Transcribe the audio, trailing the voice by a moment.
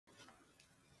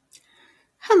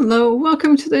Hello,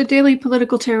 welcome to the daily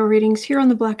political tarot readings here on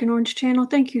the Black and Orange channel.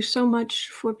 Thank you so much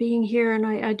for being here, and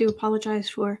I do apologize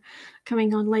for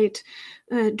coming on late.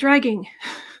 Dragging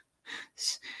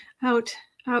out.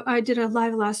 I did a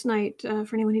live last night for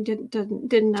anyone who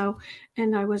didn't know,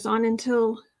 and I was on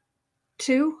until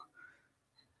 2.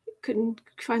 Couldn't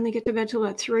finally get to bed till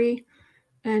about 3,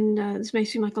 and this may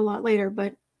seem like a lot later,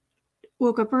 but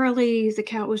woke up early. The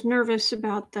cat was nervous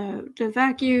about the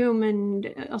vacuum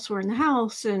and elsewhere in the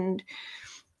house, and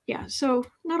yeah, so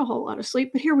not a whole lot of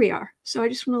sleep, but here we are. So I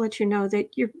just want to let you know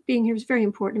that your being here is very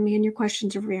important to me, and your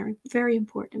questions are very, very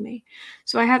important to me.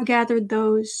 So I have gathered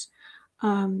those.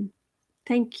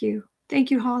 Thank you,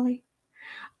 Holly.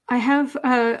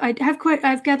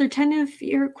 I've gathered 10 of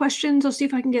your questions. I'll see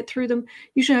if I can get through them.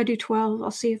 Usually I do 12.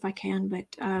 I'll see if I can, but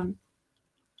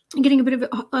I'm getting a bit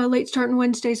of a late start on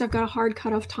Wednesdays. I've got a hard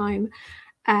cutoff time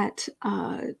at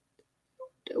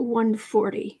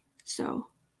 1:40. So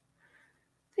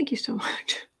thank you so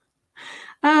much.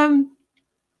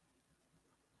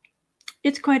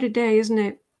 It's quite a day, isn't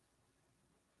it?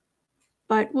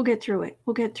 But we'll get through it.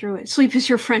 We'll get through it. Sleep is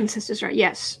your friend, sisters, right?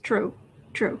 Yes, true.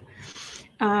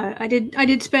 I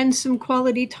did spend some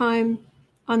quality time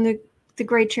on the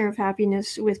great chair of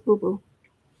happiness with Boo Boo.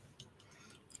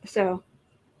 So,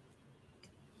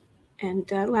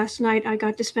 and last night I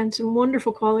got to spend some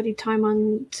wonderful quality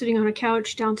time sitting on a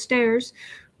couch downstairs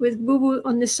with Boo Boo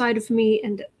on this side of me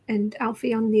and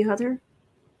Alfie on the other.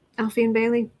 Alfie and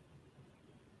Bailey.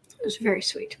 It was very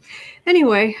sweet.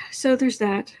 Anyway, so there's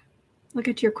that. I'll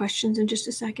get to your questions in just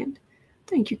a second.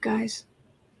 Thank you, guys.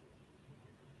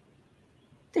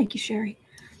 Thank you, Sherry.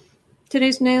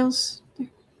 Today's nails.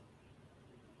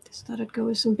 Just thought I'd go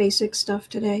with some basic stuff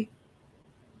today.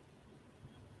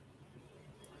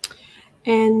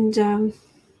 And so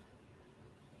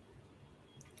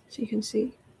you can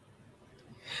see.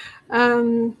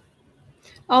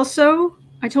 Also,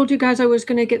 I told you guys I was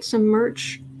going to get some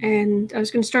merch, and I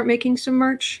was going to start making some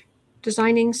merch,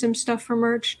 designing some stuff for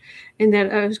merch, and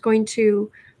that I was going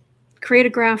to create a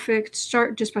graphic,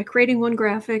 start just by creating one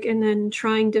graphic and then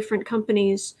trying different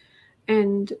companies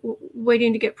and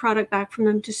waiting to get product back from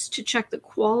them just to check the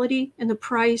quality and the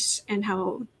price and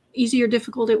how easy or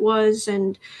difficult it was.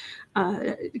 And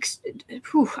I'm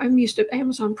used to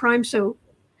Amazon Prime, so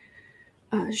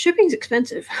shipping's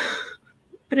expensive.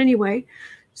 But anyway,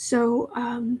 so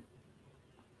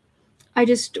I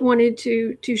just wanted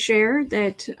to share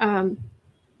that, well,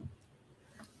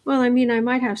 I mean, I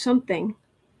might have something.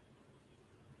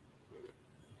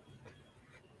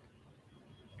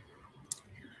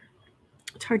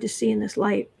 It's hard to see in this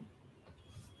light.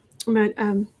 But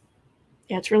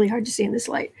yeah, it's really hard to see in this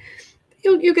light.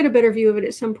 You'll get a better view of it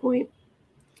at some point.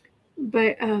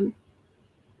 But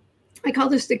I call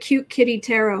this the Cute Kitty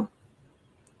Tarot.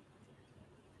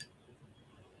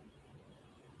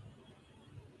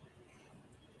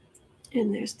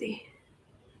 And there's the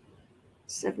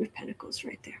 7 of Pentacles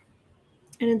right there.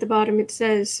 And at the bottom it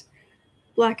says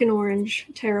Black and Orange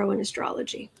Tarot and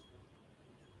Astrology.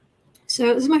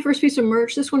 So this is my first piece of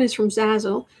merch. This one is from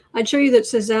Zazzle. I'd show you that it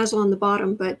says Zazzle on the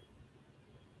bottom, but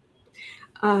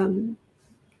oh,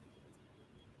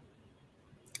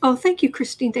 thank you,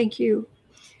 Christine. Thank you.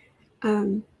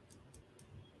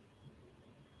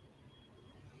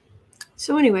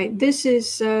 So anyway, this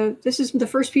is the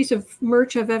first piece of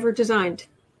merch I've ever designed,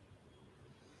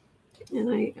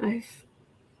 and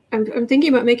I'm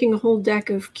thinking about making a whole deck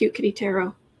of Cute Kitty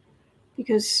Tarot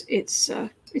because it's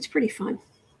pretty fun.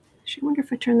 I wonder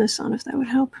if I turn this on if that would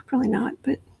help. Probably not,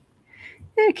 but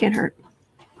it can't hurt.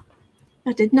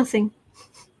 That did nothing.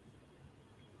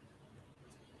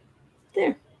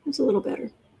 There, it's a little better.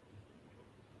 You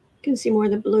can see more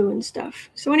of the blue and stuff.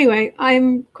 So anyway,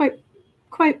 I'm quite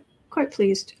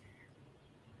pleased.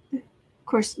 Of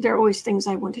course, there are always things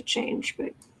I want to change,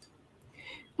 but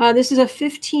this is a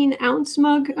 15-ounce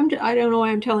mug. I don't know why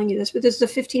I'm telling you this, but this is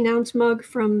a 15-ounce mug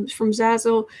from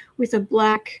Zazzle with a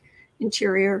black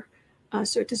interior,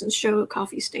 so it doesn't show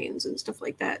coffee stains and stuff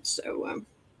like that. So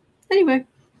anyway,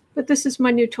 but this is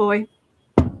my new toy.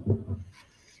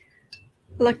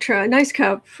 Electra, nice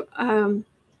cup.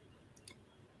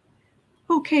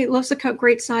 Okay, loves the cup,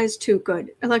 great size too,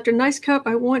 good. Electra, nice cup,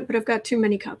 I want, but I've got too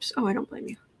many cups. Oh, I don't blame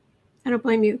you. I don't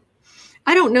blame you.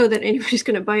 I don't know that anybody's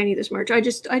going to buy any of this merch. I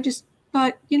just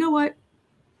thought, you know what?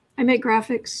 I make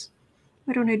graphics.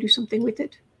 Why don't I do something with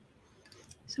it?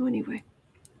 So anyway.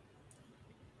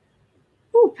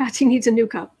 Ooh, Patsy needs a new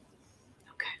cup.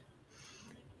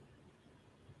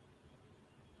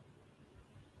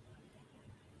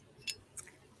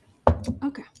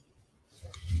 Okay.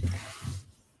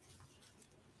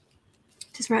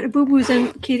 This right. A boo-boo's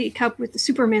in kitty cup with the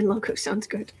Superman logo. Sounds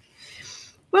good.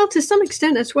 Well, to some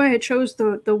extent, that's why I chose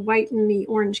the white and the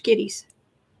orange kitties.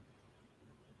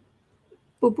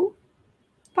 Boo-boo.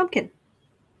 Pumpkin.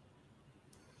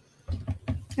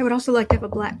 I would also like to have a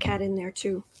black cat in there,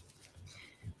 too.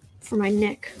 For my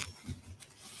Nick.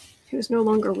 He was no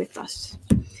longer with us.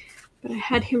 But I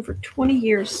had him for 20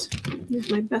 years. He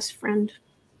was my best friend.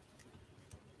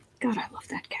 God, I love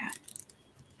that cat.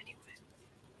 Anyway.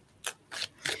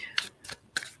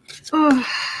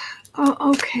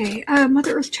 Okay.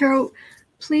 Mother Earth Tarot,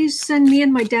 please send me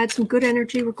and my dad some good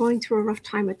energy. We're going through a rough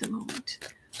time at the moment.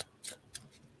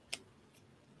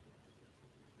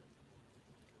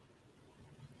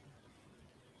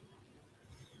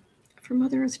 For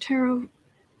Mother Earth Tarot,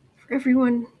 for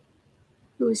everyone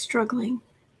who is struggling,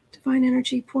 divine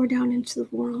energy pour down into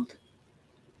the world.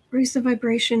 Raise the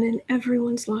vibration in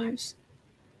everyone's lives.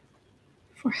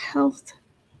 For health,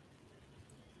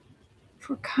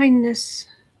 for kindness,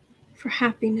 for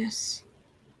happiness,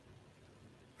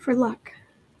 for luck,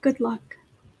 good luck,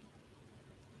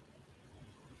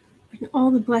 and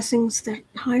all the blessings that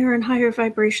higher and higher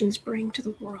vibrations bring to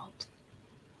the world.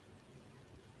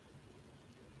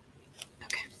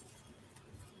 Okay.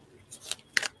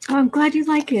 Oh, I'm glad you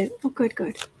like it. Oh, good,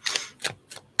 good.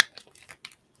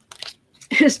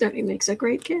 Study makes a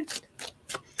great gift.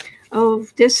 Oh,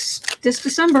 this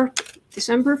December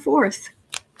 4th,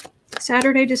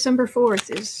 Saturday, December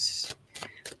 4th is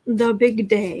the big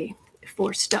day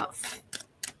for stuff.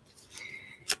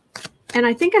 And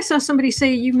I think I saw somebody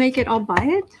say, you make it, I'll buy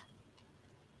it.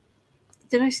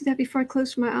 Did I see that before I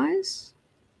closed my eyes?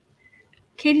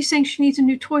 Katie's saying she needs a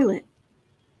new toilet.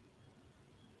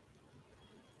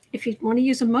 If you want to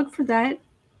use a mug for that,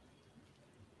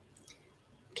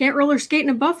 can't roller skate in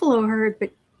a buffalo herd,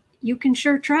 but you can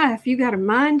sure try if you got a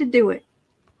mind to do it.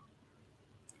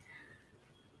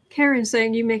 Karen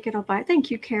saying, you make it, I'll buy it.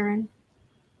 Thank you, Karen.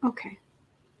 Okay.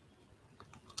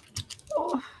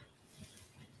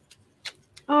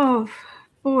 Oh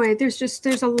boy, there's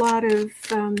a lot of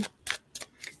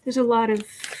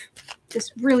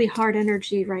this really hard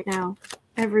energy right now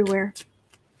everywhere.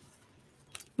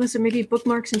 Listen, maybe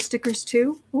bookmarks and stickers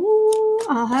too. Oh,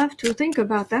 I'll have to think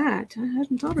about that. I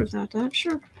hadn't thought about that.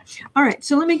 Sure. All right,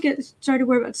 so let me get started.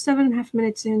 We're about 7.5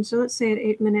 minutes in, so let's say at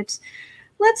 8 minutes.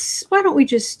 Why don't we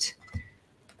just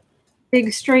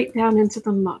dig straight down into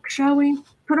the muck, shall we?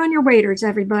 Put on your waders,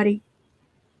 everybody.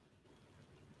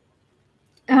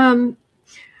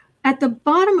 At the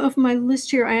bottom of my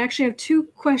list here, I actually have 2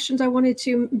 questions I wanted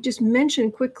to just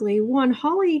mention quickly. One,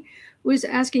 Holly was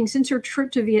asking, since her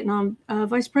trip to Vietnam,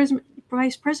 Vice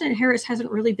President Harris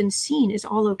hasn't really been seen. Is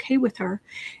all okay with her?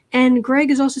 And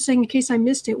Greg is also saying, in case I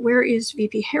missed it, where is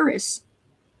VP Harris?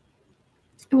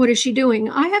 What is she doing?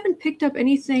 I haven't picked up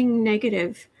anything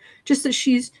negative, just that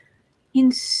she's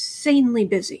insanely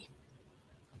busy.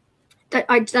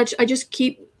 I just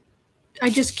keep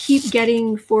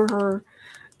getting for her.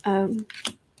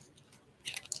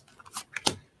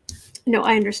 No,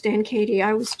 I understand, Katie.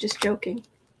 I was just joking.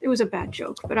 It was a bad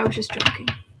joke, but I was just joking.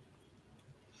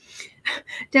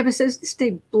 Deborah says this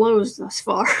day blows thus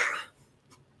far.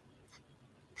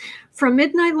 From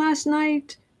midnight last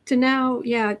night to now,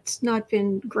 yeah, it's not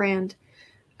been grand.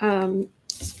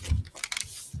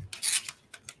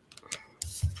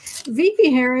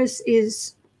 VP Harris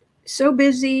is so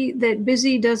busy that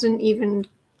busy doesn't even,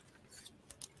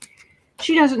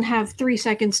 she doesn't have 3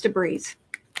 seconds to breathe.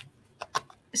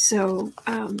 So,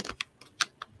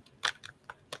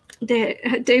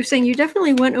 Dave's saying, you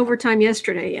definitely went overtime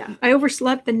yesterday. Yeah, I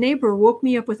overslept. The neighbor woke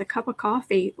me up with a cup of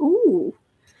coffee. Ooh,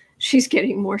 she's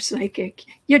getting more psychic.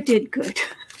 You did good.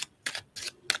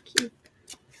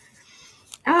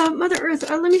 Mother Earth,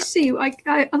 let me see.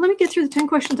 Let me get through the 10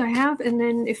 questions I have, and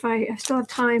then if I still have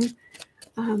time,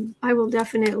 I will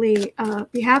definitely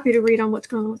be happy to read on what's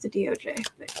going on with the DOJ.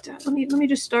 But let me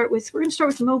just start with, we're going to start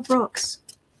with Mo Brooks.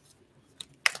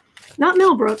 Not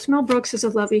Mel Brooks. Mel Brooks is a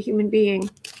lovely human being,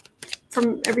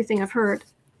 from everything I've heard,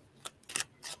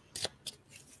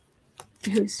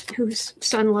 whose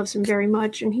son loves him very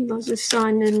much, and he loves his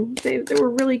son, and they were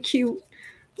really cute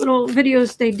little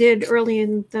videos they did early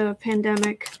in the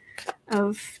pandemic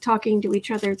of talking to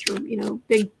each other through,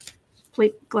 big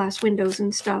plate glass windows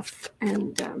and stuff.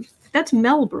 And that's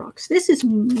Mel Brooks. This is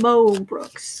Mo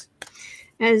Brooks,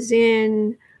 as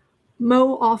in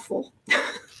Mo Awful.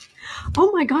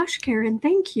 Oh my gosh, Karen,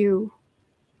 thank you.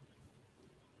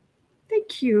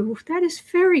 Thank you. That is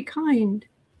very kind.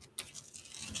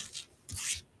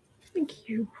 Thank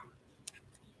you.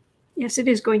 Yes, it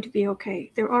is going to be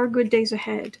okay. There are good days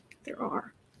ahead. There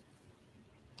are.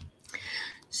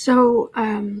 So,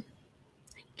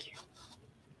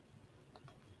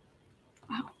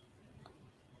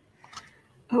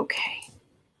 Okay.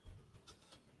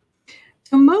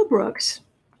 So Mo Brooks,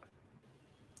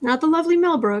 not the lovely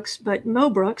Mel Brooks, but Mo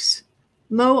Brooks,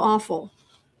 Mo Awful.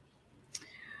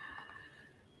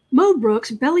 Mo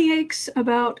Brooks bellyaches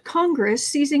about Congress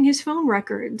seizing his phone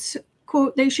records.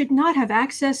 Quote, they should not have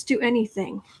access to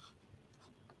anything.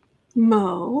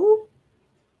 Mo,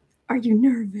 are you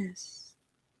nervous?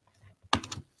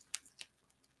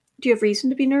 Do you have reason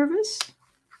to be nervous?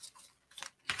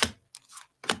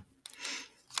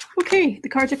 Okay, the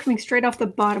cards are coming straight off the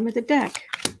bottom of the deck,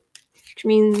 which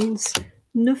means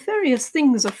nefarious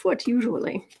things afoot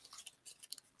usually.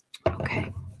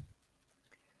 Okay.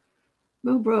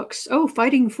 Mo Brooks. Oh,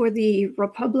 fighting for the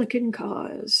Republican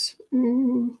cause.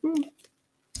 Mm-hmm.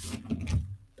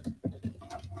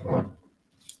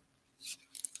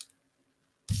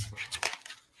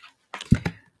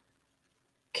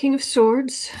 King of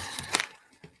Swords.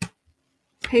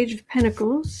 Page of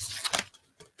Pentacles.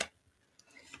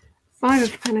 Five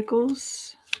of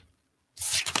Pentacles.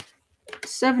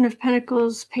 Seven of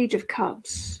Pentacles. Page of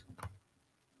Cups.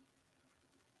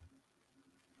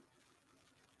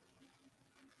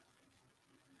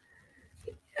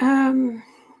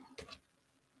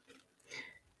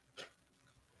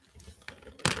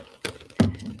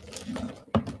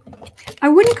 I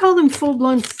wouldn't call them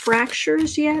full-blown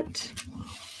fractures yet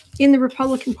in the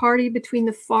Republican Party between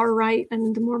the far right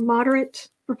and the more moderate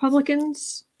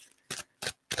Republicans,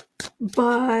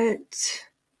 but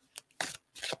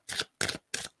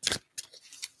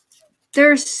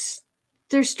there's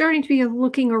starting to be a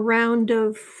looking around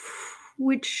of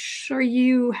which are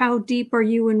you, how deep are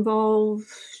you involved?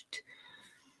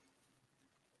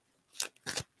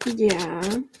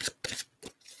 Yeah.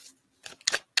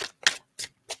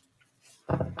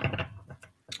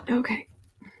 Okay.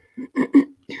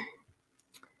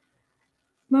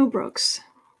 Mo Brooks.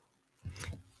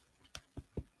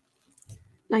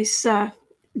 Nice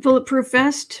bulletproof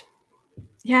vest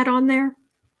you had on there.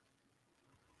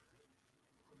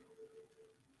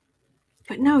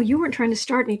 But no, you weren't trying to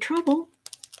start any trouble.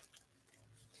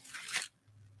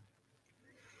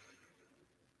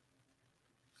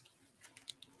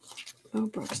 Mo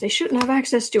Brooks. They shouldn't have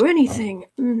access to anything.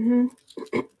 Mm-hmm.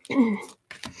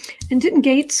 And didn't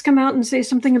Gates come out and say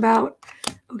something about,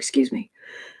 oh, excuse me.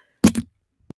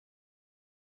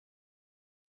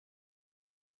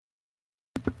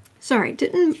 Sorry,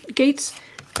 didn't Gates,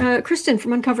 Kristen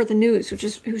from Uncover the News,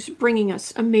 who's bringing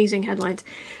us amazing headlines,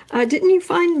 didn't you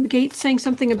find Gates saying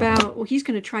something about, well, he's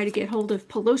going to try to get hold of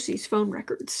Pelosi's phone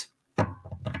records?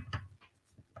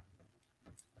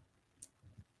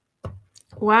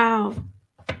 Wow.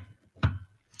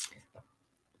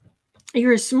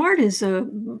 You're as smart as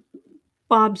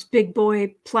Bob's big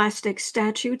boy plastic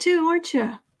statue too, aren't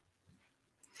you?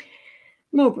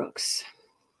 Mo Brooks.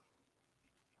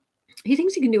 He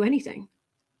thinks he can do anything.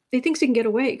 He thinks he can get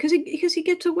away because he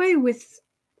gets away with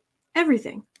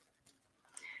everything.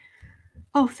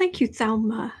 Oh, thank you,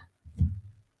 Thelma.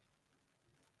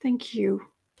 Thank you.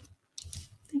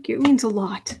 Thank you. It means a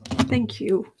lot. Thank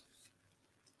you.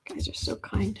 You guys are so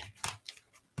kind.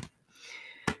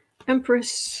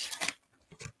 Empress.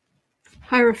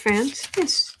 Hierophant.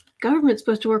 Yes, government's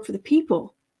supposed to work for the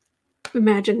people.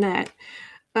 Imagine that.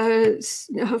 And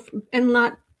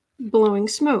not blowing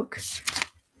smoke.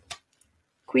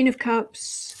 Queen of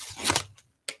Cups.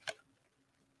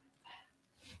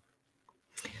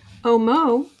 Oh,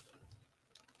 Mo.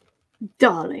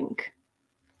 Darling.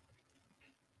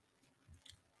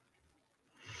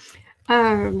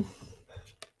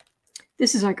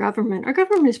 This is our government. Our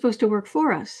government is supposed to work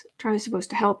for us. Supposed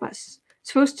to help us.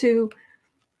 It's supposed to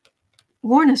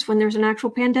warn us when there's an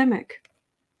actual pandemic.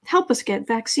 Help us get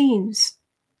vaccines.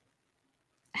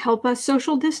 Help us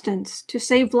social distance to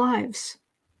save lives.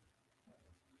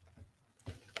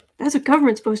 That's what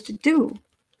government's supposed to do.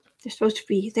 They're supposed to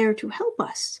be there to help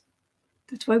us.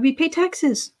 That's why we pay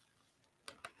taxes.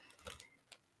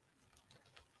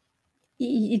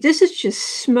 This is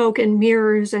just smoke and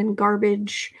mirrors and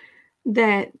garbage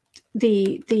that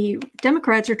the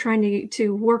Democrats are trying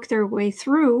to work their way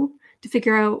through to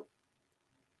figure out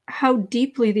how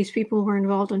deeply these people were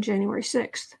involved on January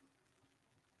 6th.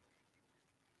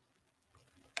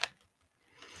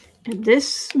 And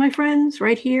this, my friends,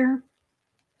 right here,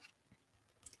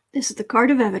 this is the card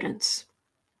of evidence.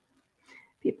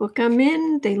 People come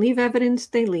in, they leave evidence,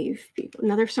 they leave.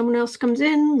 Someone else comes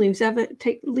in, leaves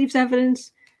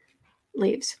evidence,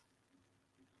 leaves.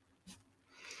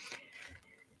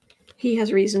 He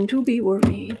has reason to be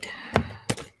worried.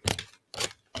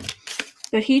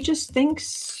 But he just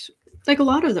thinks, like a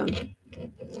lot of them,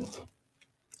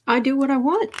 I do what I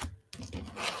want.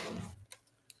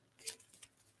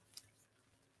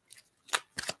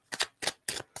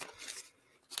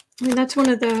 I mean, it's one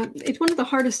of the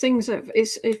hardest things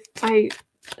I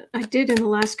did in the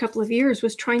last couple of years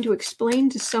was trying to explain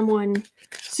to someone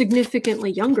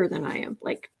significantly younger than I am,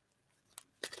 like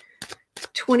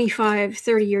 25,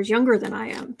 30 years younger than I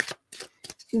am,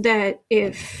 that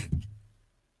if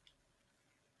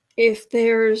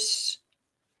there's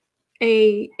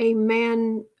a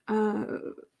man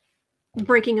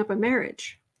breaking up a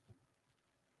marriage,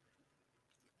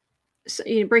 so,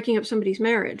 breaking up somebody's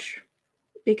marriage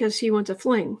because he wants a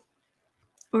fling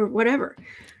or whatever,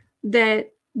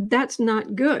 that's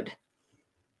not good.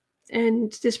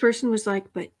 And this person was like,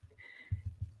 but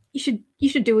you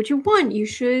should do what you want. You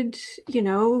should,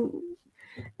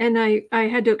 and I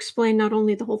had to explain not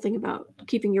only the whole thing about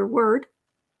keeping your word.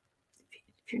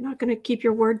 If you're not going to keep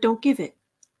your word, don't give it.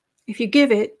 If you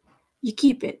give it, you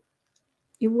keep it.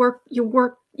 You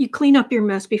clean up your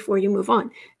mess before you move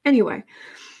on. Anyway,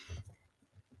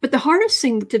 but the hardest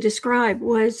thing to describe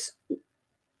was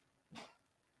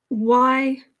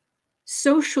why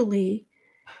socially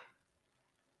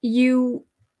you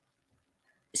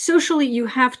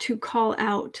have to call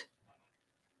out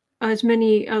as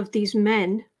many of these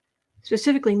men,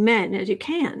 specifically men, as you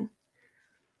can,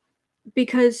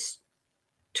 because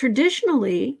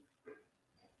traditionally,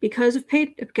 because of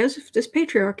this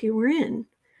patriarchy we're in,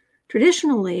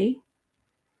 traditionally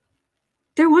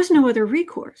there was no other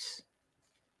recourse.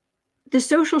 The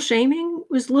social shaming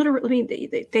was literally, I mean,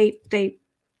 they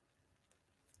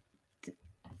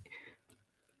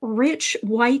rich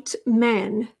white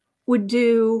men would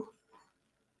do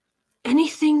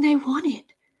anything they wanted.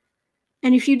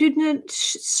 And if you didn't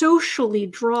socially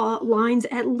draw lines,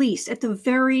 at least at the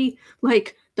very,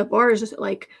 like, the bar is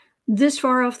like this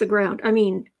far off the ground. I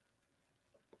mean,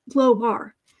 low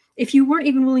bar. If you weren't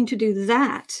even willing to do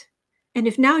that, and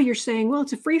if now you're saying, well,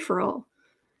 it's a free-for-all,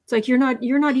 it's like you're not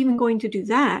even going to do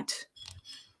that.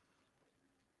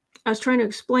 I was trying to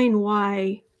explain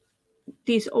why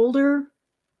these older,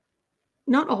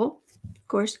 not all, of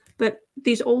course, but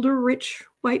these older rich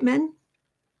white men,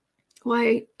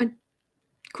 why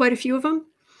quite a few of them,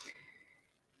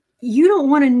 you don't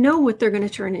want to know what they're going to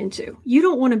turn into. You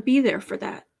don't want to be there for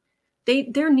that.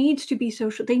 There needs to be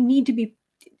social. They need to be.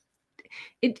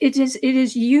 It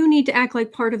is. You need to act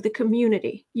like part of the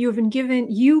community. You have been given,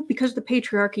 because of the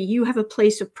patriarchy, you have a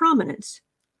place of prominence.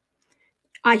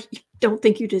 I don't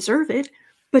think you deserve it,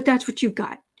 but that's what you've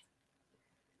got.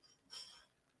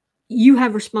 You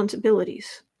have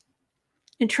responsibilities.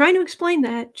 And trying to explain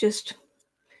that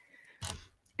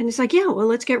and it's like, yeah, well,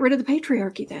 let's get rid of the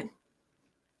patriarchy then.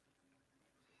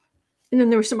 And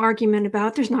then there was some argument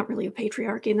about there's not really a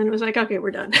patriarchy. And then it was like, okay, we're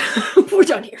done. We're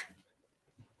done here.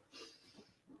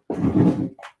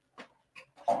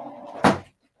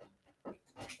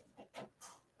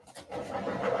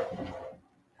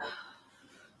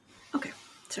 Okay,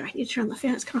 sorry, I need to turn on the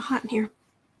fan. It's kind of hot in here.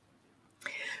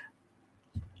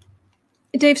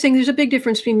 Dave's saying there's a big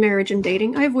difference between marriage and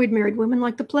dating. I avoid married women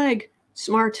like the plague.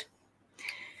 Smart.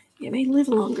 You may live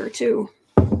longer, too.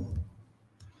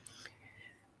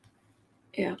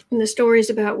 Yeah, and the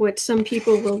stories about what some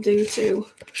people will do to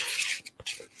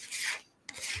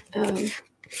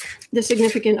the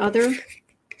significant other.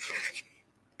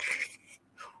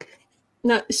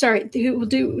 Who will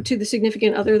do to the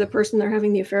significant other, the person they're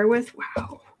having the affair with.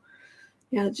 Wow.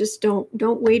 Yeah, just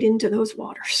don't wade into those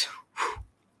waters.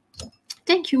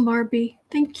 Thank you, Marby.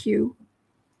 Thank you.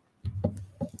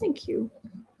 Thank you.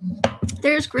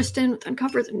 There's Kristen with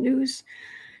Uncover the News,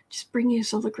 just bringing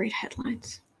us all the great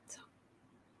headlines.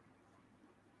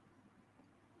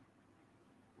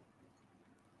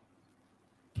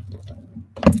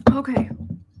 Okay.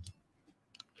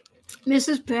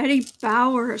 Mrs. Betty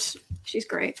Bowers. She's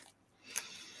great.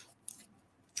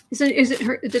 Is it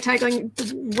the tagline,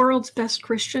 the world's best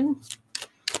Christian?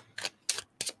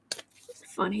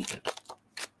 Funny.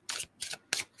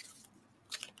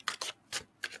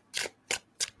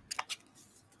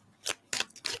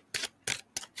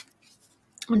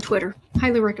 On Twitter.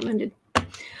 Highly recommended.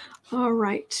 All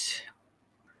right.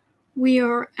 We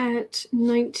are at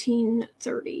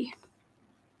 1930.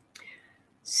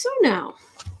 So now,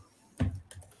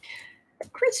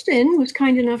 Kristen was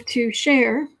kind enough to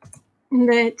share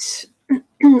that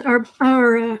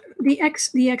the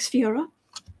ex-Führer,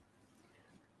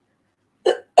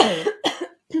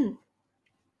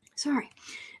 sorry,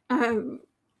 our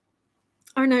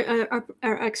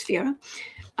ex-Führer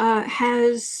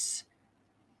has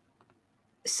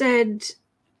said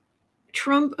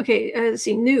Trump, okay, let's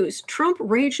see, news. Trump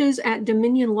rages at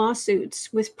Dominion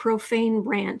lawsuits with profane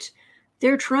rant.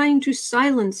 They're trying to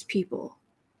silence people.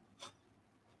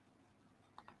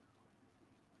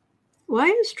 Why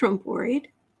is Trump worried?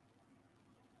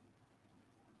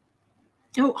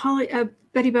 Oh,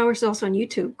 Betty Bowers is also on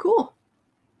YouTube. Cool.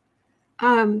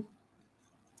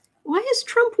 Why is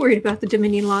Trump worried about the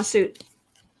Dominion lawsuit?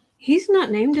 He's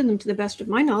not named in them to the best of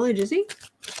my knowledge, is he?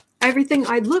 Everything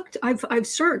I looked, I've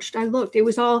searched, I looked. It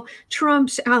was all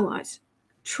Trump's allies.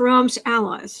 Trump's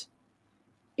allies.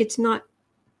 It's not.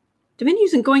 Dominion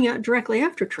isn't going out directly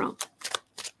after Trump.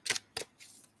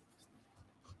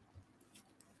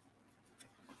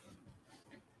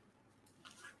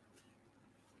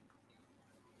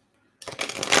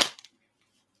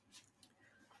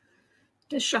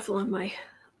 Just shuffle on my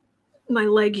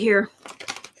leg here.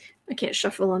 I can't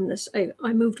shuffle on this.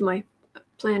 I moved my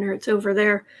planner. It's over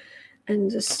there.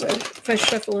 And this, if I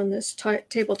shuffle on this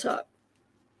tabletop,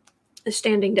 the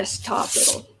standing desktop,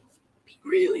 it'll be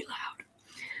really loud.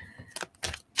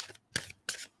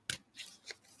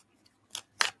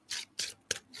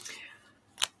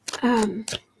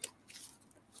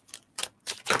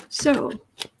 So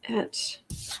at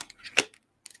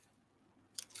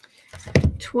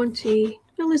 20,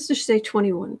 well, let's just say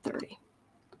 21:30.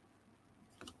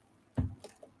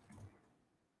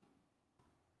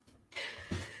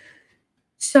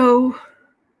 So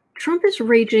Trump is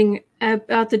raging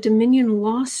about the Dominion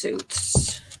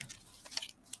lawsuits.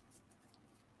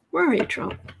 Where are you,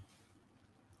 Trump?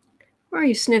 Where are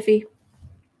you, Sniffy?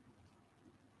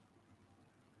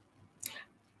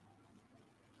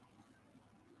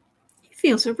 He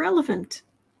feels irrelevant.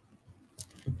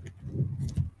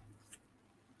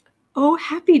 Oh,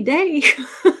 happy day.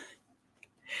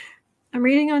 I'm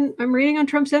reading on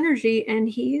Trump's energy, and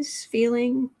he's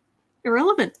feeling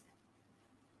irrelevant.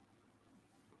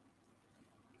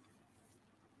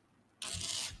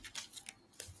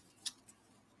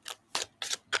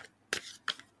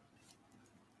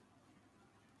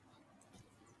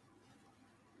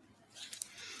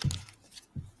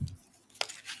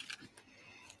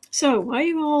 So why are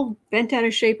you all bent out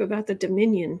of shape about the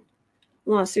Dominion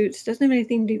lawsuits? Doesn't have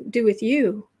anything to do with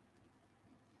you,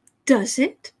 does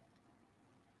it?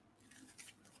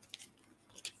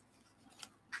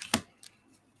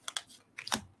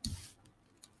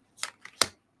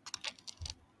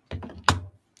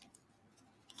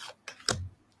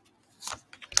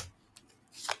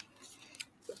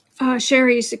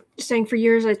 Sherry's saying, for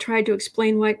years I tried to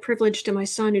explain white privilege to my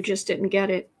son who just didn't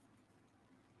get it.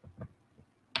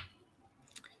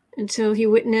 Until he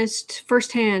witnessed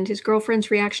firsthand his girlfriend's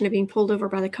reaction to being pulled over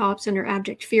by the cops and her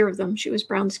abject fear of them. She was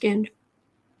brown-skinned.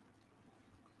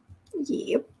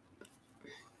 Yep.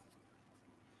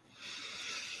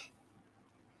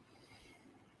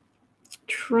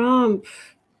 Trump.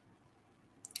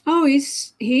 Oh,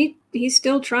 he's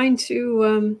still trying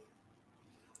to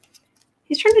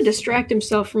he's trying to distract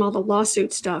himself from all the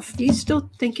lawsuit stuff. He's still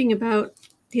thinking about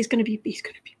he's gonna be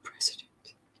president.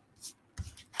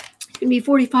 He's gonna be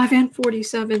 45 and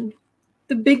 47.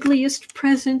 The bigliest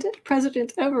president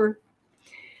ever.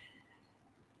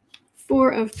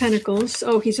 Four of Pentacles.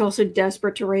 Oh, he's also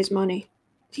desperate to raise money.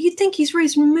 You'd think he's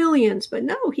raised millions, but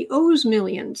no, he owes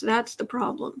millions. That's the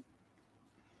problem.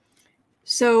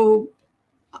 So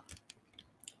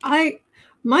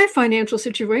my financial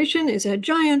situation is a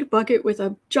giant bucket with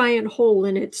a giant hole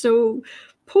in it. So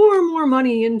pour more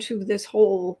money into this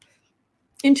hole,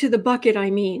 into the bucket, I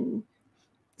mean,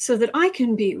 so that I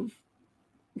can be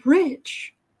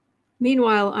rich.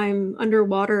 Meanwhile, I'm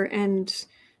underwater and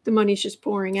the money's just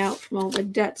pouring out from all the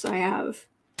debts I have.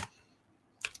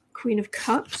 Queen of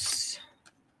Cups.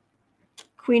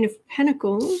 Queen of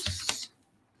Pentacles.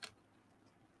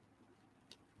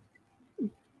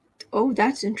 Oh,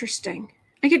 that's interesting.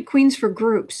 I get queens for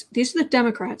groups. These are the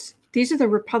Democrats. These are the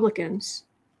Republicans.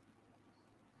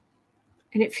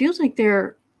 And it feels like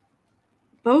they're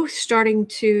both starting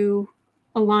to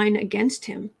align against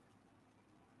him.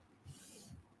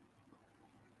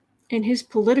 And his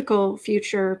political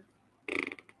future,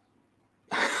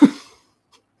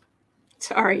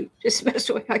 sorry, just the best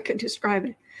way I could describe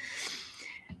it.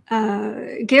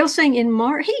 Gail saying in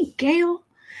March, hey, Gail,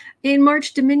 in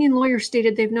March, Dominion lawyers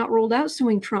stated they've not ruled out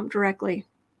suing Trump directly.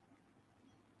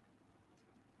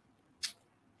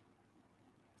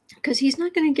 Because he's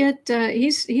not going to get,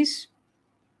 he's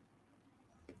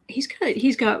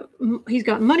got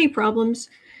money problems.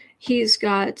 He's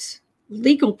got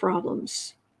legal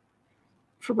problems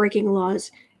for breaking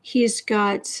laws. He's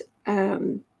got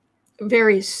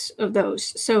various of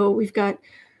those. So we've got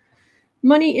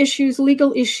money issues,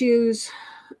 legal issues,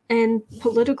 and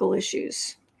political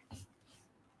issues.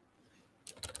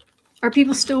 Are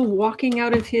people still walking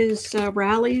out of his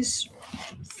rallies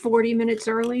 40 minutes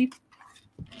early?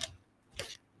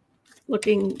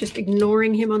 Just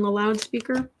ignoring him on the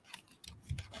loudspeaker?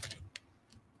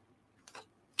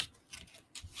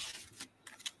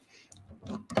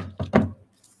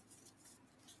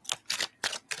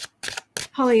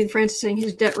 Holly and Francis saying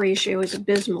his debt ratio is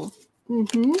abysmal.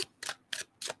 Mm-hmm.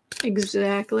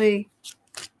 Exactly.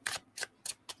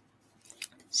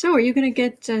 So, are you going to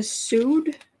get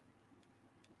sued?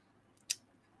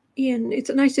 Ian, it's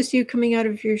nice to see you coming out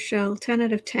of your shell. 10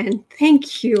 out of 10.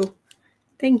 Thank you.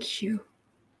 Thank you.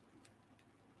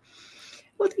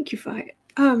 Well, thank you, Fi.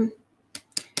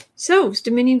 So, is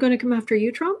Dominion going to come after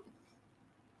you, Trump?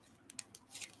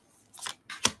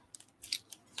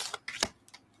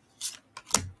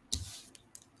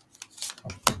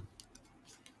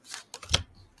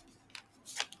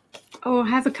 Oh,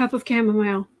 have a cup of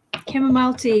chamomile.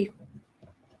 Chamomile tea.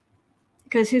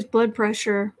 Because his blood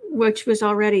pressure, which was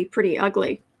already pretty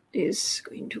ugly, is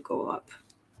going to go up.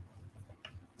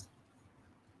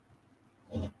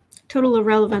 Total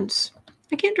irrelevance.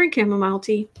 I can't drink chamomile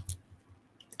tea.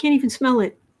 I can't even smell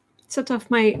it. It sets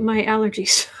off my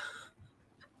allergies.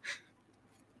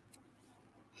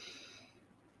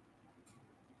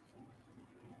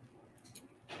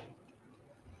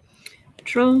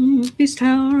 Trumpy's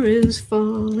tower is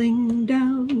falling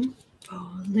down,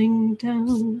 falling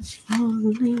down,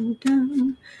 falling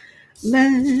down,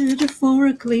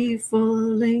 metaphorically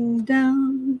falling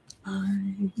down.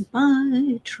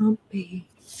 Bye, Trumpy.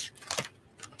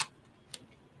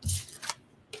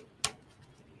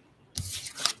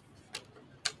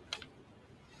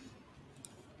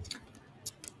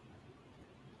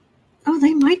 Oh,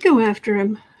 they might go after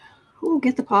him. Oh,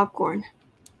 get the popcorn.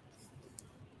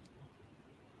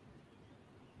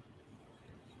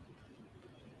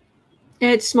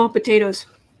 It's small potatoes.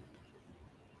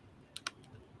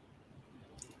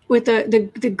 With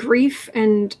the grief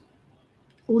and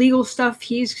legal stuff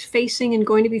he's facing and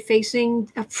going to be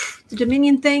facing, the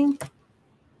Dominion thing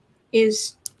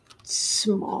is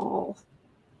small.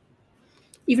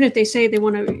 Even if they say they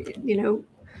want to,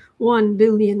 $1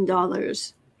 billion.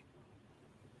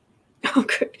 Oh,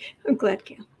 good. I'm glad,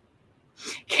 Gail.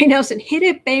 Kay Nelson, hit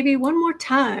it, baby, one more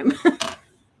time.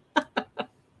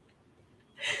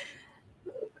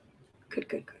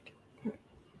 Good.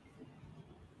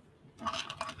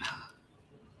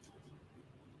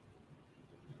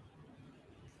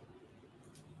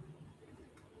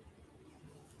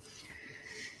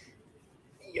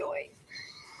 Yoy.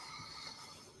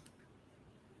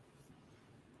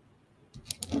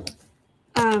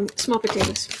 Small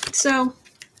potatoes. So,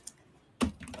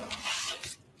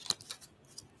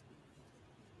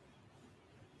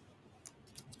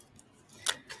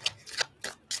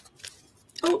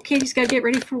 oh, Katie's got to get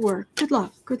ready for work. Good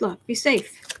luck. Be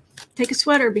safe. Take a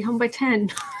sweater. Be home by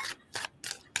 10.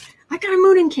 I got a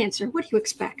moon in Cancer. What do you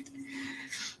expect?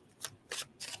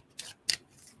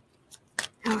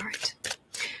 All right.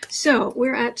 So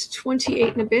we're at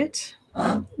 28 and a bit.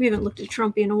 We haven't looked at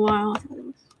Trumpy in a while. I thought it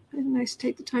was nice to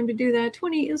take the time to do that.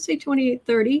 Let's say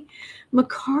 28:30.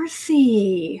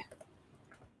 McCarthy.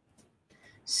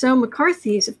 So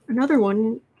McCarthy's another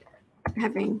one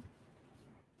having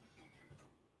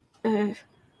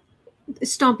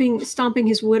stomping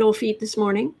his widow feet this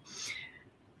morning.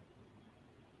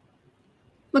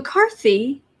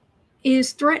 McCarthy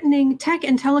is threatening tech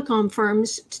and telecom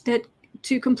firms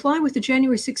to comply with the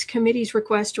January 6th committee's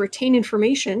request to retain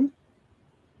information.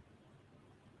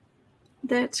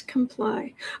 That's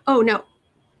comply. Oh, no.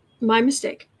 My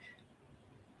mistake.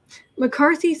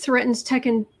 McCarthy threatens tech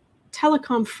and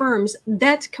telecom firms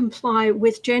that comply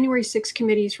with January 6th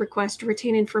committee's request to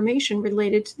retain information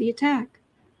related to the attack.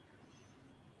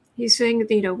 He's saying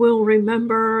that, we'll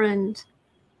remember and...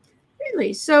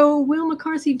 Really? So will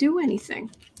McCarthy do anything?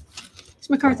 Is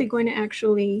McCarthy going to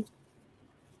actually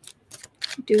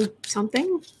do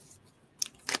something?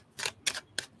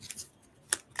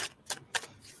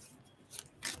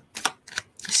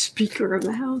 Speaker of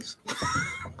the House.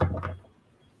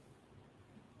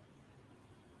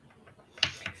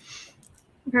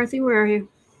 McCarthy, where are you?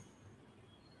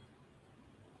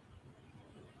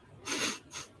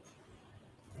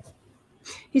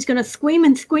 He's going to squeam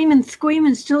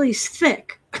until he's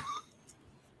thick.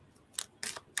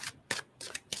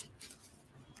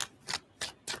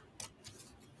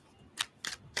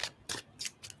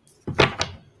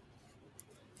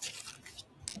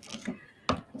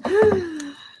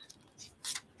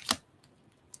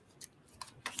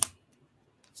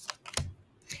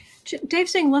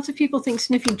 Dave's saying lots of people think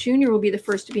Sniffy Jr. will be the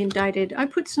first to be indicted. I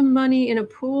put some money in a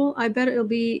pool. I bet he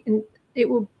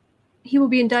will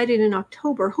be indicted in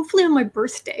October, hopefully on my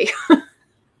birthday.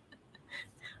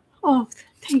 Oh,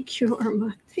 thank you,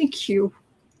 Irma. Thank you.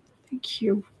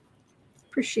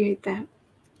 Appreciate that.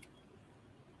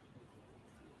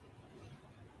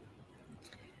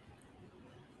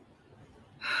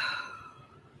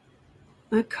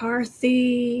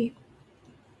 McCarthy.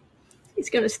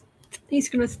 He's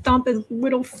gonna stomp his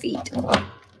little feet.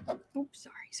 Oops,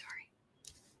 sorry.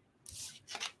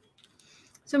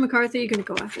 So McCarthy, you're gonna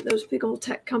go after those big old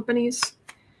tech companies.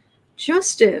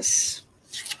 Justice.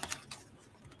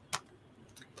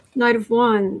 Knight of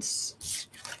Wands.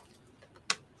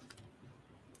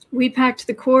 We packed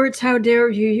the courts. How dare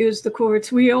you use the courts?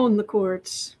 We own the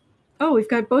courts. Oh, we've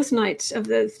got both knights of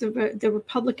the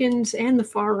Republicans and the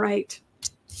far right.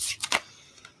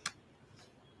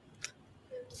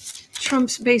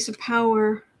 Trump's base of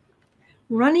power.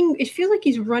 It feels like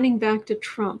he's running back to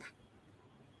Trump.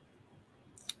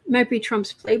 Might be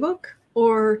Trump's playbook,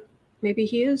 or maybe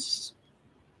he is.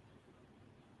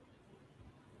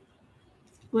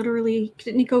 Literally,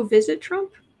 didn't he go visit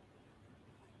Trump?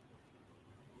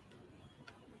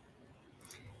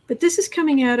 But this is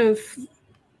coming out of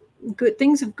good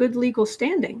things of good legal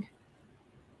standing.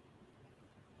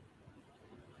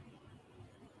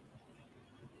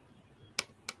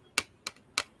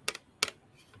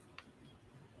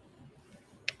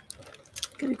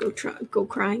 Gonna go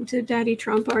crying to Daddy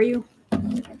Trump, are you?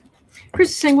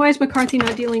 Chris is saying, why is McCarthy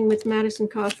not dealing with Madison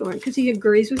Cawthorn? Because he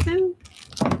agrees with him?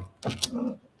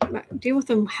 Deal with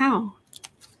him how?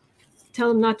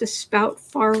 Tell him not to spout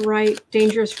far-right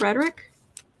dangerous rhetoric?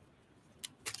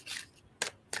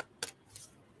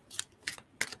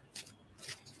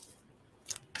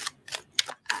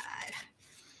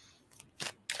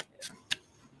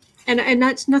 And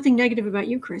that's nothing negative about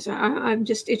you, Chris.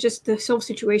 It's just the whole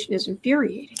situation is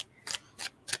infuriating.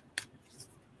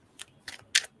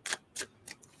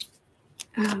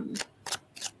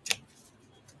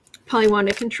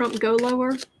 Polywanda, can Trump go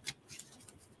lower?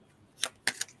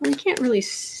 Well, you can't really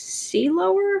see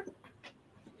lower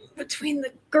between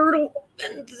the girdle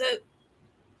and the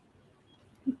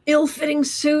ill-fitting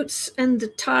suits and the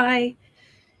tie.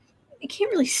 You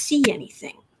can't really see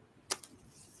anything.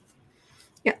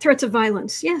 Yeah, threats of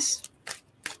violence. Yes.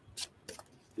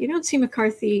 You don't see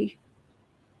McCarthy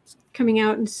coming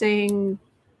out and saying,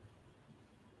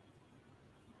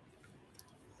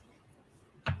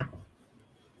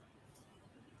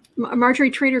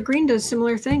 Marjorie Taylor Greene does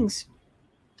similar things.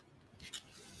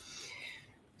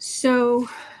 So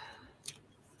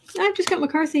I've just got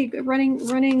McCarthy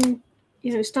running,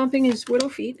 stomping his widow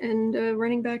feet and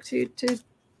running back to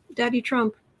Daddy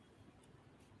Trump.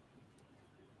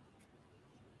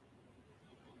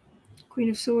 Queen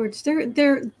of Swords. They're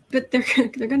going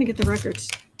to get the records.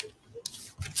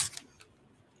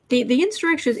 The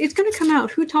insurrection. It's going to come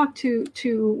out. Who talked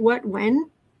to what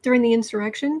when during the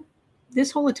insurrection?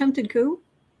 This whole attempted coup.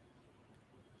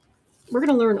 We're going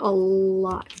to learn a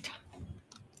lot.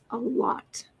 A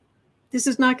lot. This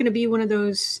is not going to be one of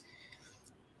those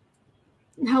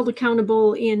held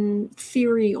accountable in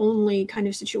theory only kind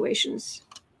of situations.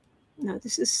 No,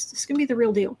 this is going to be the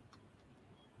real deal.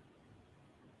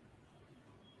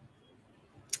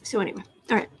 So anyway,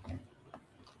 all right.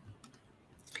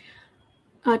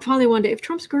 Polly wondered if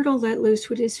Trump's girdle let loose,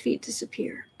 would his feet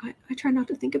disappear? I try not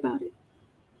to think about it.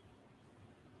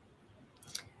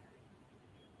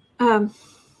 And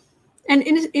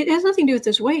it has nothing to do with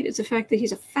his weight. It's the fact that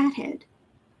he's a fathead.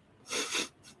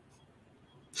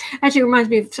 Actually, it reminds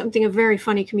me of something, a very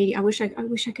funny comedian. I wish I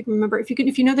could remember. If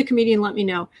you know the comedian, let me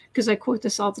know, because I quote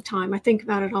this all the time. I think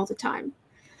about it all the time.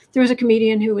 There was a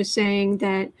comedian who was saying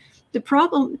that the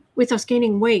problem with us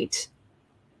gaining weight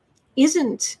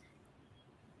isn't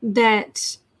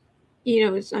that,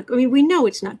 it's not, we know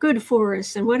it's not good for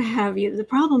us and what have you. The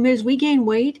problem is we gain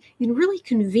weight in really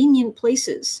convenient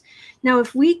places. Now,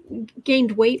 if we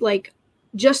gained weight like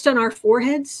just on our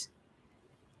foreheads,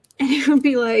 and it would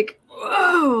be like,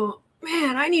 whoa,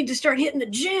 man, I need to start hitting the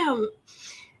gym.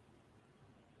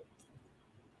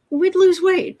 We'd lose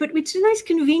weight, but it's nice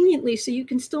conveniently so you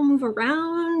can still move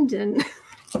around and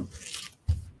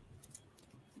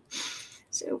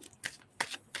so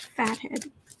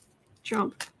fathead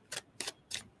Trump.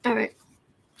 All right.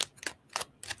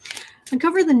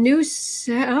 Uncover the news.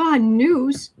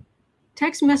 News.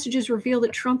 Text messages reveal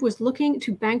that Trump was looking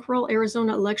to bankroll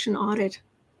Arizona election audit.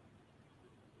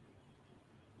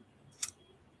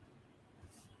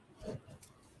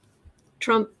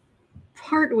 Trump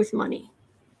part with money.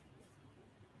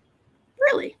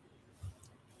 Really?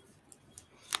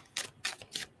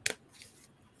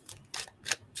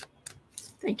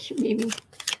 Thank you, Mimi.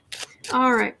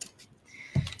 All right.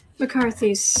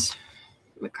 McCarthy.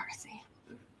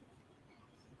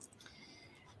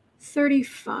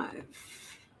 35.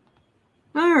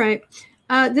 All right.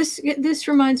 This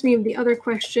reminds me of the other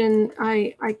question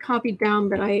I copied down,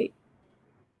 but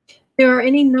there are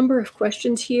any number of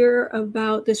questions here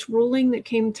about this ruling that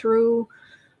came through,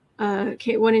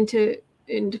 went into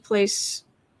into place,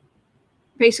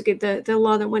 basically the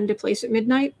law that went into place at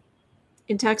midnight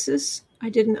in Texas. I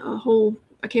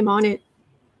came on at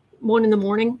 1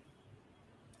 a.m.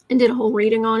 and did a whole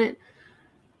reading on it.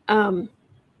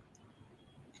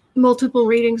 Multiple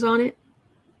readings on it.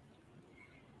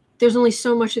 There's only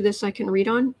so much of this I can read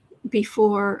on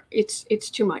before it's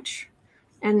too much.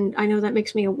 And I know that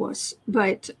makes me a wuss,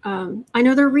 but I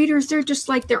know their readers, they're just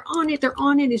like, they're on it,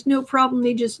 it's no problem,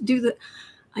 they just do the,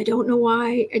 I don't know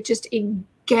why, it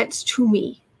gets to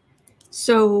me.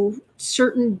 So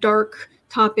certain dark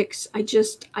topics,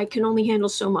 I can only handle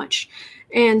so much.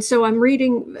 And so I'm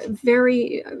reading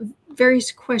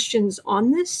various questions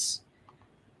on this.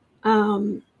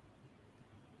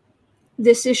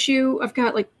 This issue, I've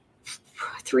got like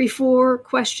 3-4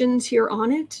 questions here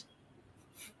on it.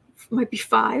 Might be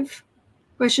 5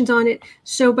 questions on it.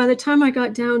 So by the time I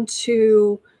got down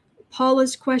to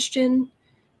Paula's question,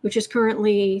 which is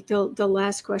currently the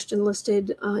last question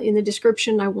listed in the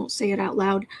description, I won't say it out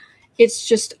loud. It's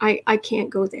just, I can't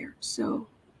go there. So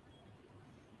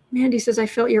Mandy says, I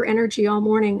felt your energy all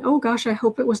morning. Oh gosh, I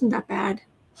hope it wasn't that bad.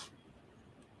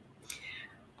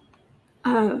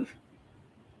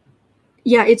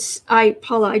 Yeah,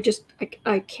 Paula,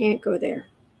 I can't go there.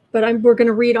 But we're going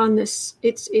to read on this.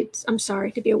 I'm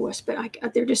sorry to be a wuss, but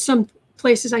there are just some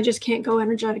places I just can't go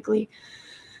energetically.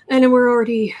 And then we're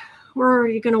already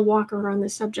going to walk around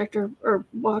this subject we're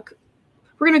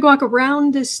going to walk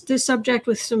around this subject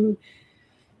with some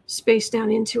space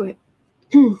down into it.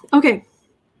 Okay.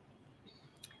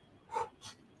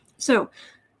 So,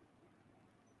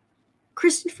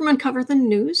 Kristen from Uncover the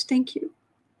News, thank you.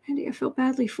 Andy, I feel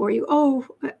badly for you. Oh,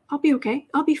 I'll be okay.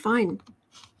 I'll be fine.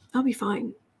 I'll be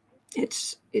fine.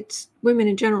 It's women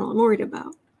in general I'm worried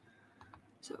about.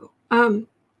 So,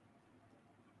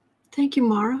 thank you,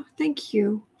 Mara. Thank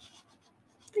you.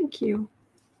 Thank you.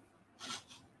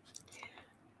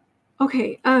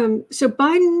 Okay, so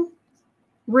Biden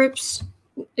rips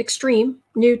extreme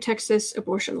new Texas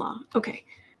abortion law. Okay,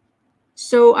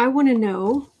 so I want to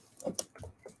know,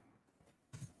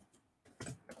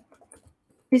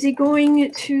 is he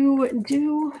going to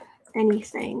do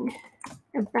anything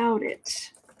about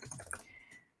it?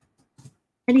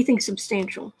 Anything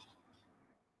substantial?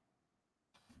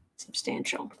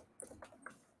 Substantial.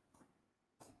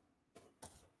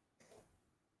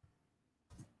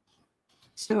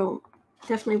 So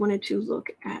definitely wanted to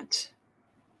look at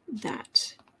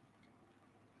that.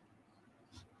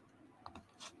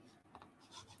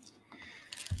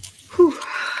 Whew.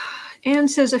 Anne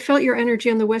says, I felt your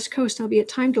energy on the West Coast. I'll be at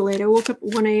time delayed. I woke up at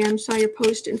 1 a.m., saw your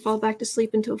post, and fall back to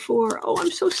sleep until 4. Oh,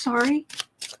 I'm so sorry.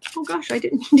 Oh, gosh, I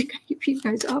didn't mean to keep you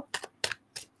guys up.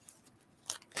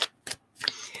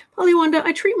 Polly Wanda,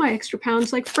 I treat my extra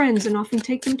pounds like friends and often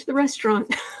take them to the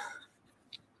restaurant.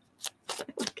 I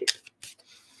like it.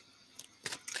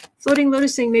 Floating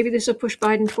Lotus saying, maybe this will push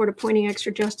Biden toward appointing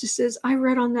extra justices. I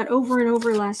read on that over and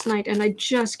over last night, and I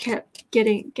just kept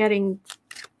getting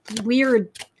weird.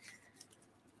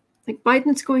 Like,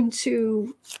 Biden's going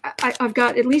to, I've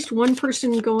got at least one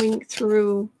person going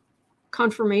through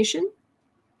confirmation.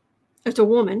 It's a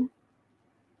woman.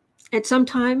 At some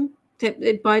time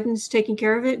that Biden's taking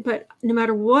care of it, but no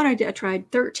matter what I did, I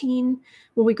tried 13.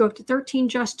 Will we go up to 13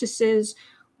 justices?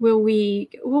 Will we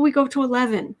go to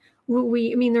 11? I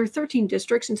mean, there are 13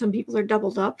 districts and some people are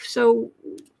doubled up. So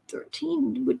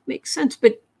 13 would make sense,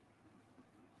 but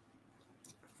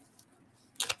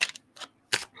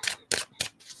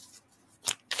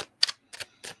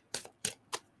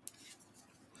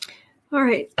all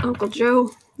right, Uncle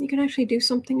Joe, you can actually do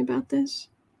something about this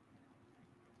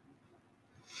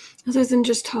other than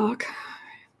just talk.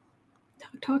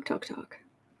 Talk.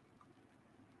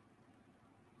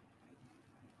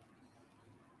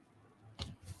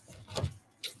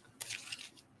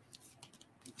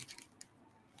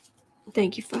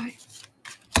 Thank you, Fi.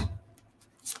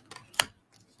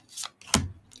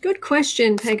 Good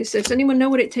question, Pegasus. Anyone know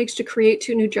what it takes to create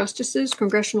 2 new justices?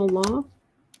 Congressional law?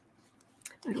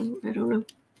 I don't know.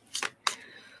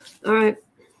 All right.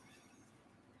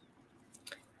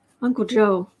 Uncle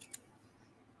Joe.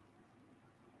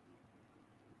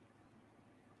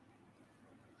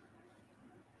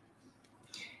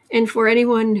 And for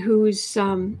anyone who's,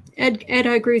 Ed,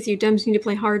 I agree with you. Dems need to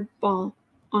play hardball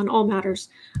on all matters.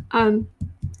 For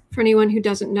anyone who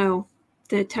doesn't know,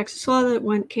 the Texas law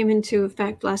that came into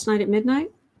effect last night at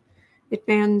midnight, it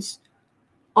bans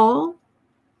all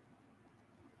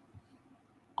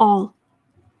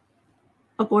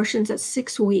abortions at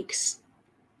 6 weeks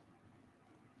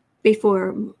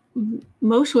before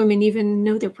most women even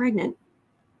know they're pregnant.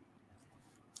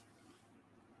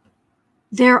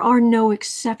 There are no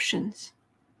exceptions.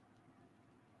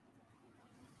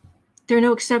 There are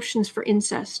no exceptions for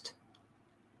incest,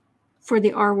 for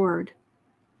the R word.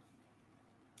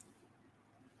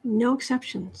 No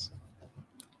exceptions.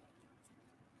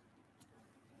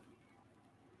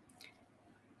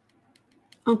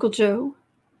 Uncle Joe,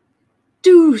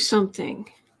 do something.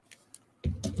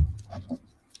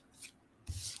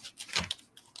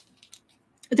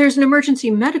 There's an emergency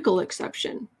medical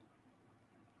exception,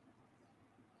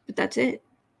 but that's it.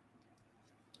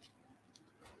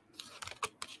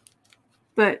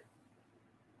 But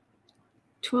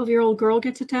 12-year-old girl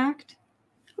gets attacked?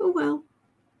 Oh, well.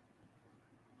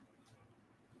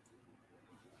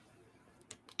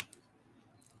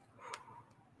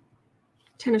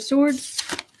 Ten of Swords.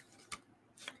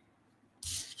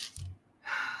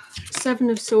 Seven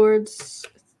of Swords.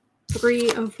 Three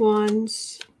of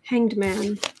Wands. Hanged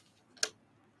Man.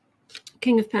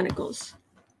 King of Pentacles.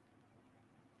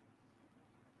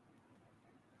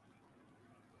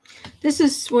 This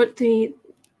is what the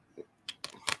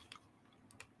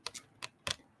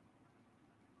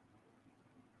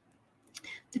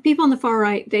people on the far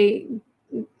right, they've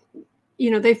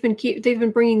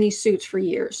been bringing these suits for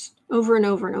years, over and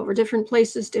over and over, different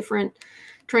places,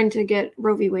 trying to get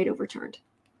Roe v. Wade overturned.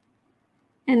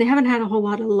 And they haven't had a whole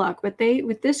lot of luck, but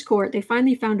with this court, they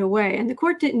finally found a way, and the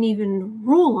court didn't even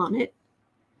rule on it.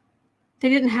 They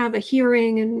didn't have a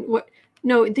hearing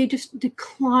they just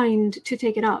declined to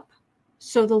take it up.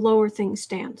 So the lower thing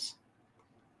stands.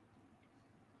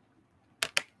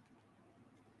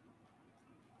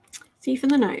 Thief in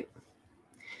the Night.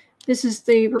 This is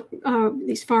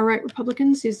these far right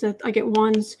Republicans. I get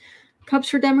Wands, Cups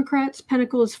for Democrats,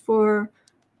 Pentacles for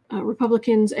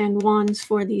Republicans, and Wands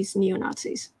for these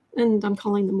neo-Nazis. And I'm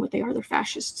calling them what they are. They're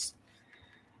fascists.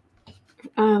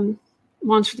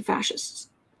 Wands for the fascists.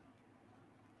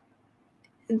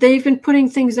 They've been putting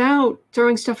things out,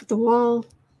 throwing stuff at the wall,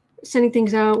 sending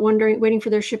things out, waiting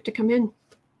for their ship to come in.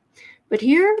 But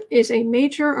here is a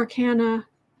major arcana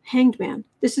Hanged Man.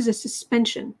 This is a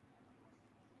suspension.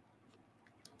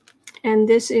 And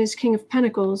this is King of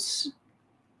Pentacles.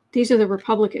 These are the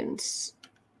Republicans.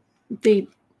 The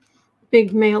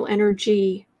big male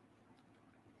energy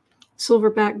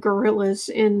silverback gorillas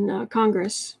in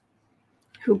Congress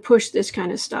who push this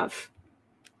kind of stuff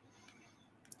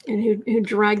and who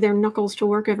drag their knuckles to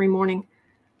work every morning.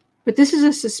 But this is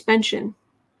a suspension.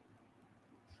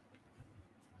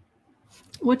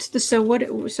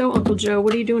 So Uncle Joe,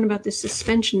 what are you doing about this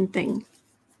suspension thing?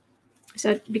 Is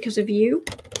that because of you?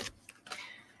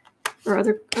 Or I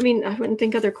wouldn't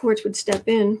think other courts would step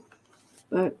in,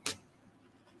 but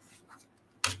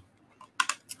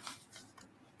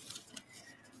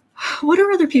what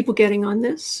are other people getting on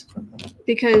this?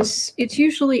 Because it's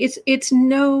usually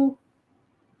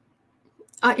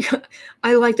I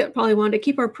like that probably wanted to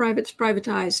keep our privates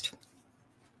privatized.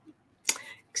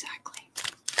 Exactly.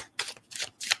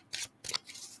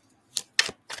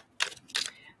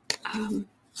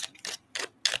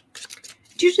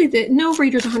 It's usually no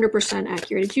reader is 100%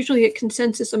 accurate. It's usually a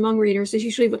consensus among readers is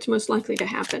usually what's most likely to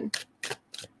happen.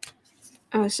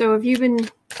 So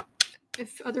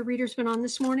if other readers been on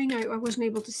this morning, I wasn't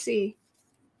able to see.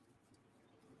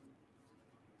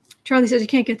 Charlie says you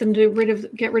can't get them to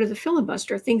get rid of the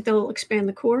filibuster. I think they'll expand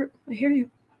the court. I hear you.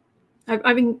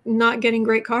 I've been not getting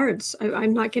great cards.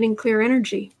 I'm not getting clear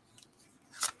energy.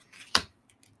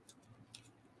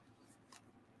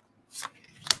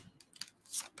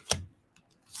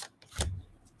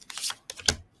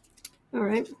 All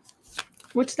right.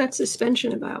 What's that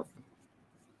suspension about?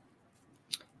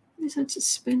 What is that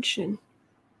suspension?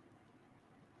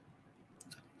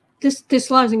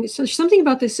 This law isn't, so something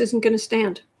about this isn't going to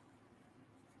stand.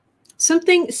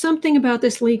 Something about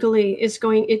this legally it's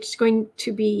going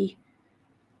to be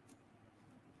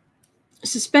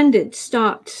suspended,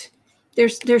 stopped.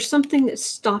 There's something that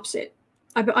stops it.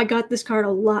 I got this card a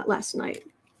lot last night.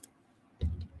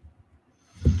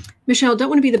 Michelle, don't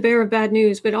want to be the bearer of bad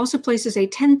news, but also places a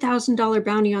 $10,000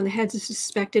 bounty on the heads of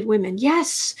suspected women.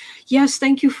 Yes,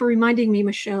 thank you for reminding me,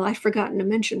 Michelle. I've forgotten to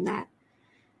mention that.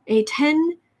 A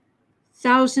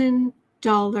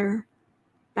 $10,000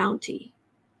 bounty.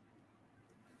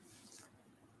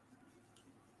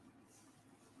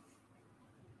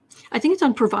 I think it's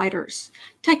on providers.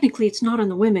 Technically, it's not on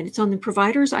the women. It's on the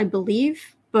providers, I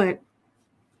believe, but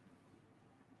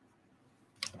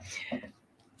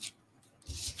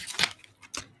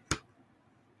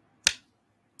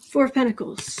Four of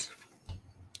Pentacles.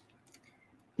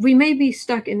 We may be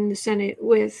stuck in the Senate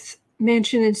with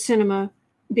Manchin and Sinema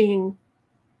being...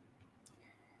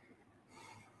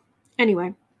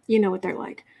 Anyway, you know what they're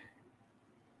like.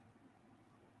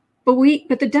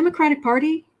 But the Democratic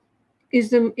Party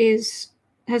is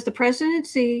has the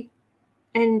presidency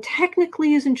and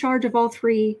technically is in charge of all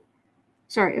three,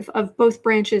 of both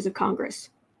branches of Congress.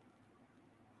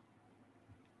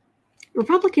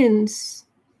 Republicans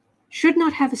should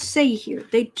not have a say here.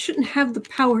 They shouldn't have the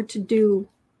power to do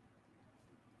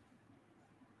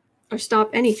or stop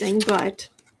anything, but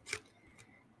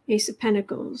Ace of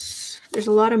Pentacles. There's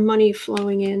a lot of money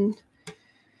flowing in.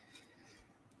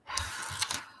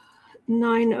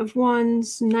 Nine of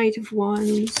Wands, Knight of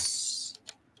Wands,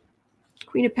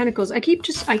 Queen of Pentacles. I keep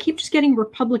just getting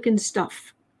Republican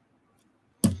stuff.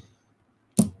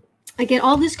 I get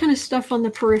all this kind of stuff on the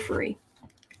periphery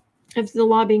of the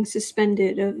law being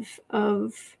suspended,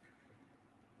 of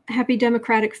happy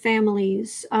Democratic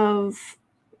families, but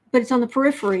it's on the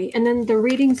periphery. And then the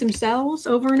readings themselves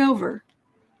over and over.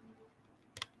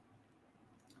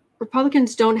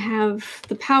 Republicans don't have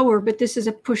the power, but this is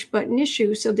a push-button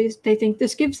issue, so they think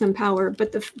this gives them power.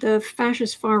 But the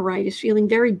fascist far right is feeling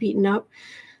very beaten up,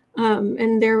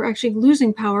 and they're actually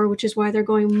losing power, which is why they're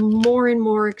going more and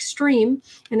more extreme,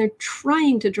 and they're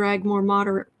trying to drag more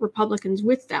moderate Republicans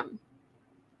with them.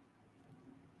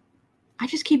 I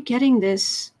just keep getting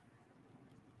this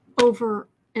over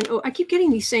and over. I keep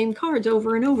getting these same cards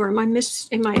over and over. Am I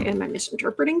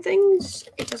misinterpreting things?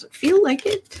 It doesn't feel like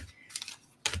it.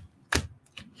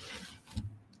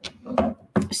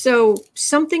 So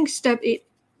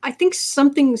I think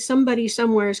somebody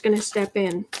somewhere is going to step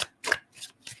in.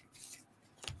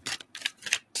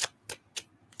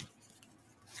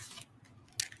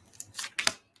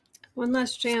 One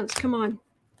last chance. Come on,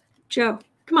 Joe.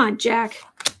 Come on, Jack.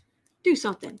 Do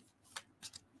something.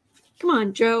 Come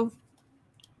on, Joe.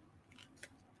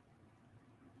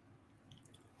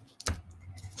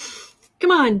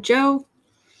 Come on, Joe.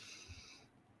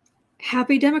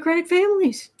 Happy Democratic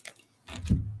families.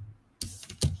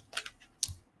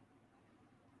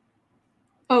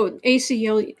 Oh,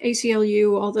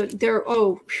 ACLU, all the there.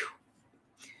 Oh,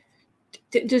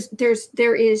 there's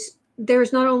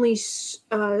not only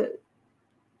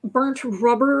burnt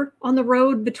rubber on the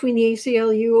road between the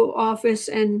ACLU office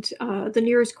and the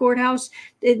nearest courthouse.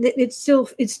 It's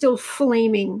still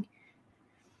flaming.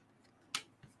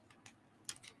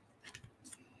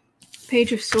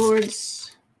 Page of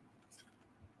Swords,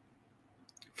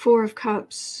 Four of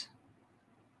Cups.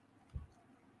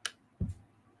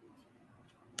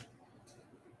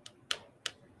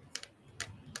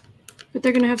 But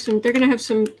they're going to have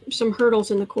some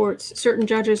hurdles in the courts. Certain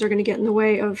judges are going to get in the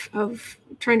way of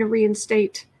trying to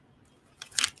reinstate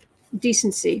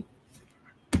decency.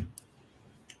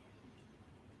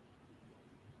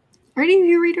 Are any of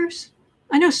you readers?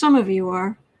 I know some of you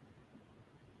are.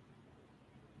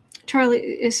 Charlie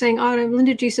is saying, Autumn,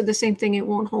 Linda G said the same thing. It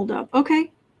won't hold up.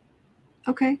 Okay.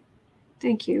 Okay.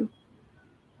 Thank you.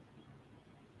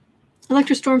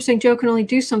 Electra Storm saying Joe can only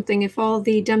do something if all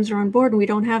the Dems are on board, and we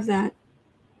don't have that.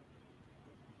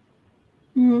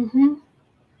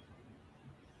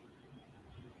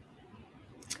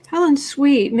 Helen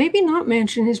Sweet, maybe not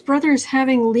mention his brother is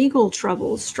having legal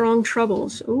troubles, strong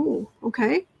troubles. Ooh,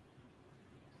 okay.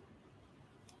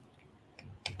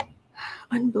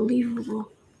 Unbelievable.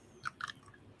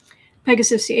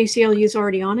 Pegasus, the ACLU is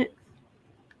already on it.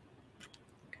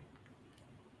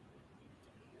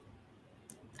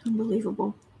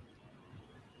 Unbelievable.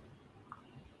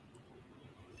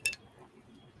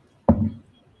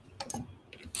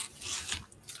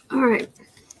 All right.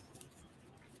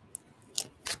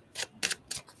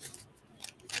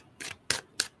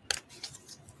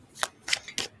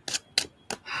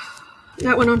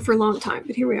 That went on for a long time,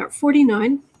 but here we are,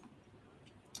 49.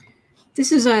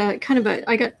 This is a kind of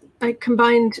a, I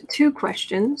combined two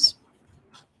questions.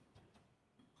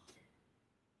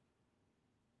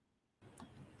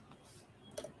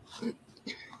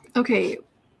 Okay.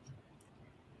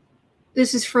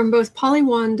 This is from both Polly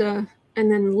Wanda and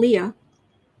then Leah.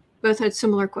 Both had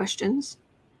similar questions.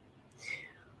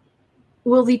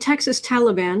 Will the Texas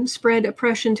Taliban spread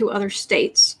oppression to other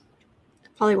states?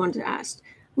 Polly Wanda asked.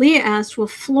 Leah asked, will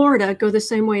Florida go the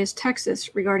same way as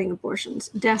Texas regarding abortions?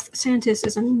 Death-santis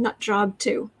is a nut job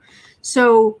too.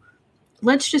 So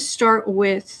let's just start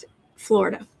with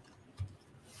Florida.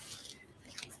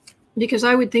 Because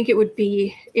I would think it would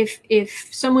be, if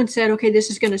someone said, okay, this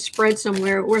is going to spread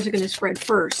somewhere, where's it going to spread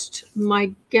first?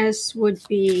 My guess would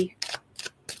be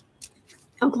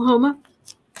Oklahoma.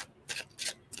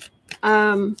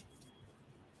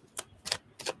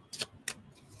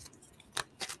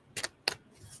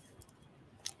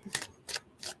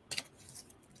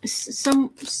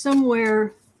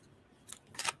 Somewhere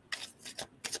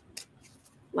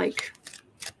like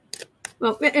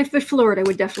Well, if Florida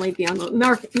would definitely be on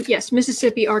the yes,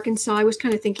 Mississippi, Arkansas. I was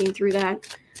kind of thinking through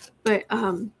that, but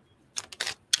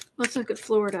let's look at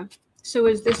Florida. So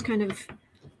is this kind of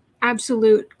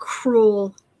absolute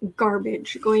cruel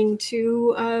garbage going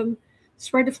to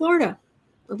spread to Florida?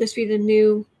 Will this be the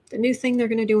new thing they're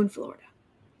going to do in Florida?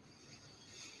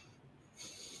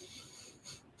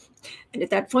 And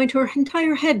at that point, her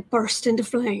entire head burst into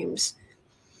flames.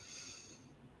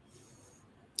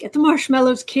 Get the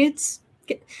marshmallows, kids.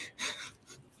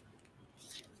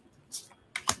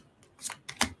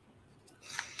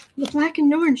 The Black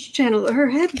and Orange channel. Her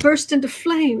head burst into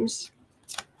flames.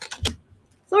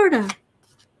 Florida.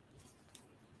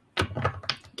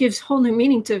 Gives whole new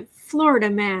meaning to Florida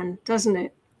man, doesn't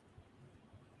it?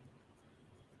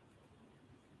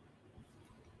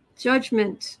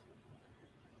 Judgment.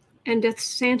 And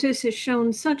Death-santis has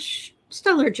shown such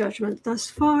stellar judgment thus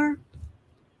far.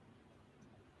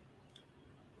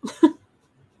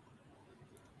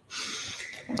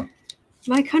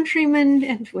 My countrymen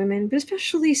and women, but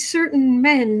especially certain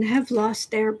men, have lost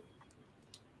their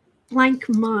blank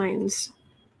minds.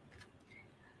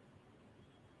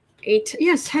 8.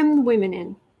 Yes, hem the women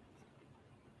in.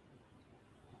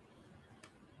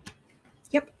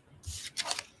 Yep.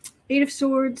 8 of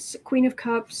Swords, Queen of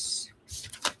Cups.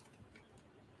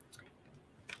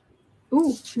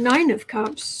 Ooh, 9 of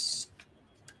Cups.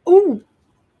 Ooh,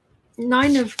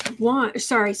 9 of Wands.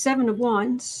 Sorry, 7 of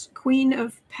Wands. Queen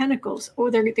of Pentacles.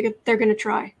 Oh, they're going to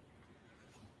try.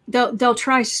 They'll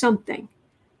try something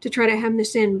to try to hem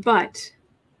this in, but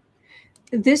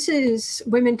this is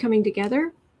women coming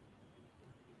together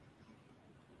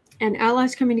and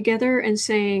allies coming together and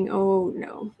saying, "Oh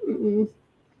no." Mm-mm.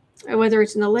 Whether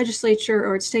it's in the legislature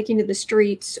or it's taking to the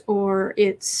streets or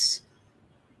it's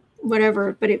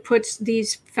whatever, but it puts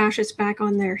these fascists back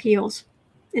on their heels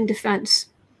in defense.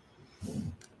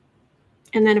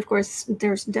 And then, of course,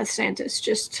 there's Death-santis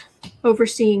just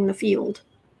overseeing the field.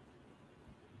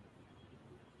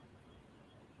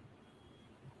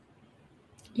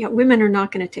 Yeah, women are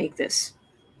not going to take this.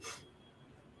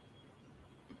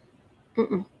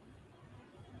 Mm-mm.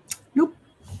 Nope.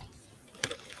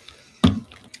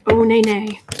 Oh, nay,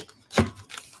 nay.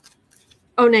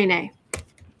 Oh, nay, nay.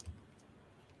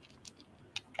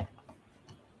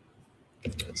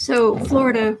 So,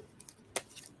 Florida,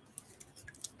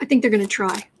 I think they're going to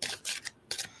try.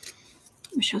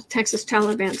 Michelle, Texas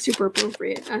Taliban, super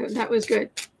appropriate. That was good.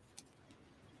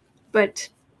 But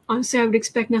honestly, I would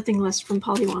expect nothing less from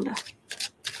Polly Wanda,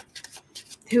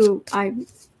 who I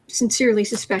sincerely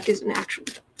suspect is an actual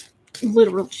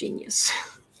literal genius.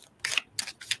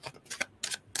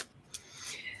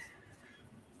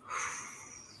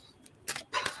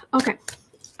 Okay.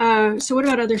 So what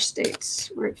about other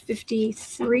states? We're at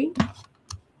 53.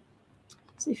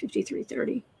 Let's say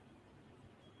 53:30.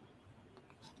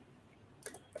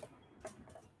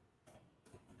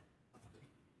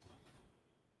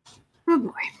 Oh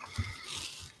boy.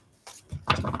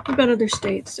 What about other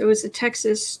states? So is the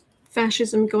Texas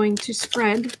fascism going to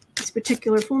spread, this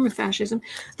particular form of fascism?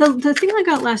 The thing I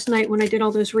got last night when I did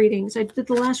all those readings, I did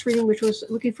the last reading, which was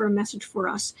looking for a message for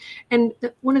us. And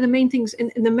one of the main things,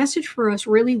 and the message for us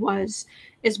really was,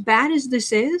 as bad as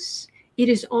this is, it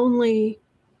is only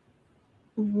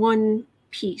one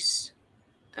piece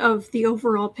of the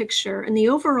overall picture. And the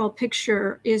overall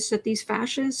picture is that these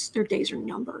fascists, their days are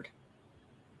numbered.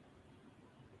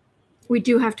 We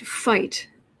do have to fight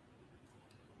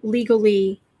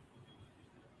legally,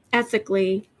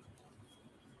 ethically,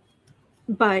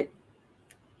 but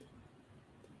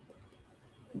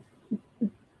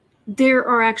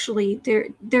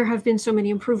there have been so many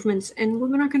improvements, and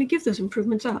we're not going to give those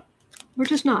improvements up. We're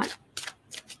just not.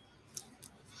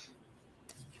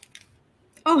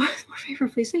 Oh, more favor,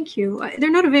 please. Thank you.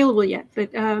 They're not available yet,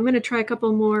 but I'm going to try a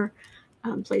couple more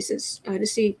places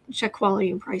to check quality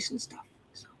and price and stuff.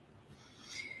 So.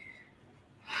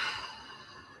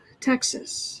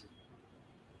 Texas.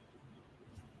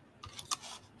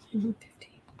 50.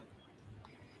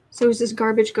 So is this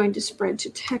garbage going to spread to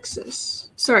Texas?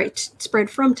 Sorry, spread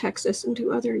from Texas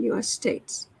into other U.S.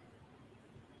 states?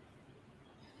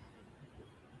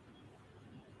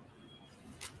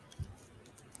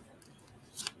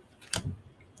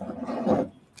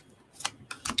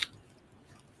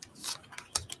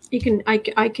 I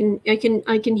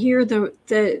can hear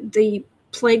the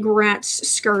plague rats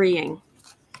scurrying.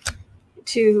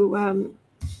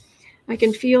 I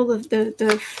can feel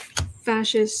the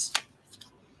fascists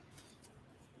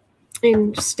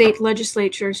in state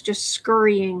legislatures just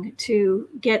scurrying to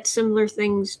get similar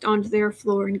things onto their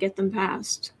floor and get them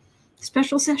passed.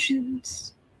 Special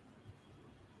sessions.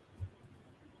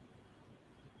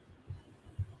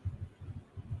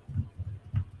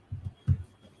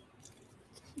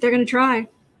 They're going to try.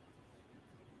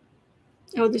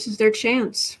 Oh, this is their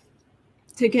chance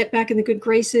to get back in the good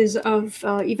graces of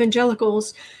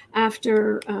evangelicals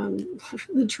after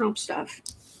the Trump stuff.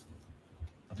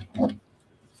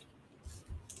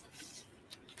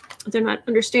 They're not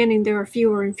understanding there are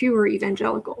fewer and fewer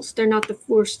evangelicals. They're not the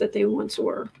force that they once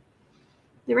were.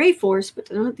 They're a force, but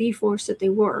they're not the force that they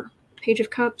were. Page of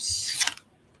Cups,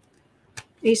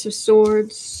 Ace of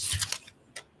Swords,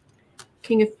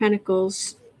 King of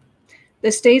Pentacles.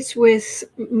 The states with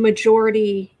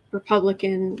majority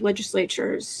Republican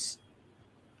legislatures,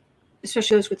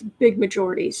 especially those with big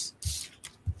majorities.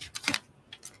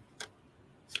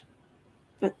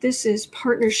 But this is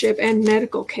partnership and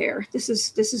medical care. This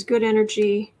is good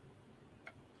energy.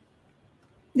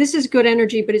 This is good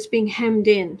energy, but it's being hemmed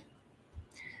in.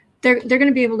 They're going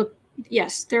to be able to,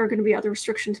 yes, there are going to be other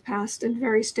restrictions passed in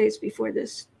various states before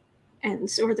this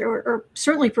ends, or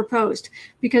certainly proposed,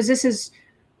 because this is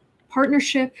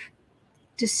partnership,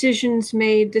 decisions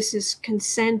made, this is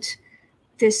consent,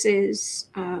 this is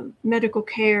medical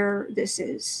care, this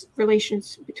is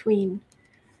relations between,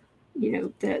 you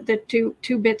know, the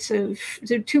two bits of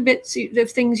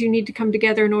things you need to come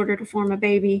together in order to form a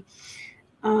baby.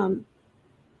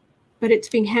 But it's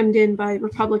being hemmed in by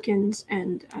Republicans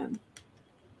and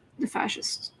the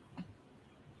fascists.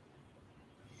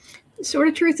 The Sword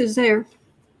of Truth is there.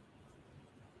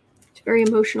 It's a very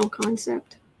emotional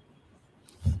concept.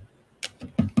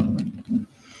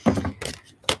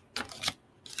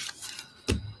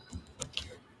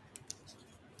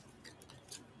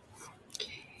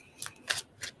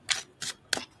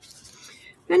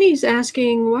 Benny's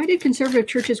asking, why did conservative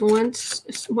churches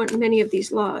once want many of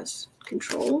these laws?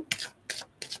 Control.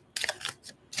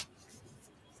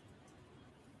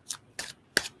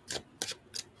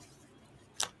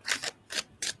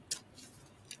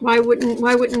 Why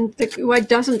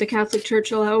doesn't the Catholic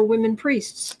Church allow women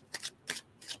priests?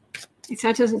 If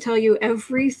that doesn't tell you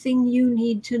everything you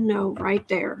need to know right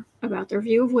there about their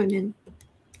view of women,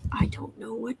 I don't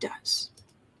know what does.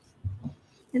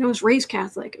 And I was raised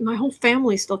Catholic. My whole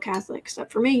family's still Catholic,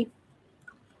 except for me.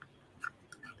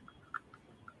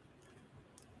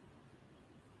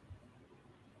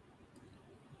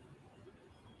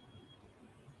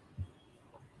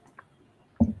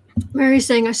 Mary's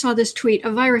saying, I saw this tweet.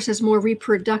 A virus has more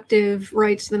reproductive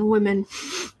rights than women.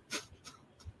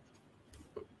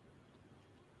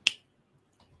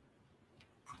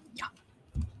 Yeah.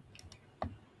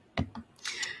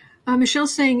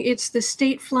 Michelle's saying it's the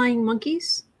state flying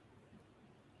monkeys.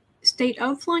 State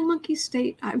of flying monkeys?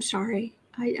 I'm sorry.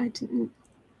 I didn't.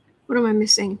 What am I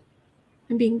missing?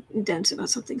 I'm being dense about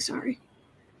something. Sorry.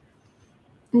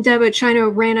 Deb, China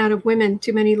ran out of women.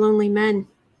 Too many lonely men.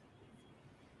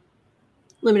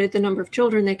 Limited the number of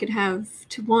children they could have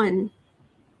to one.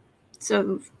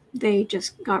 So they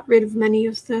just got rid of many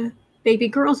of the baby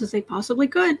girls as they possibly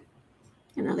could.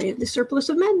 And now they have the surplus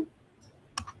of men.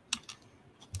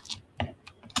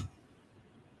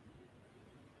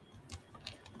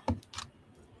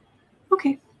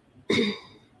 Okay.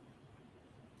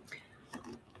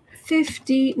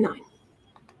 59.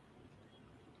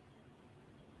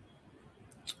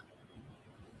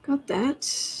 Got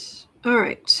that. All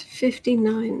right,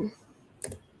 59.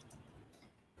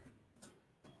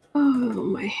 Oh,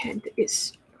 my head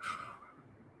is...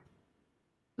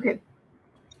 Okay.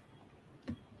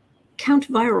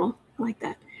 Count viral. I like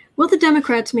that. Will the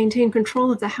Democrats maintain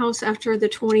control of the House after the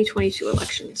 2022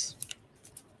 elections?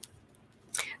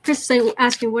 Chris is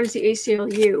asking, what is the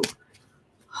ACLU?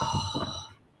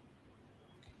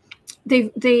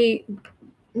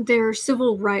 They're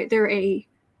civil right. They're a,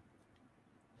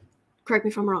 correct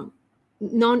me if I'm wrong,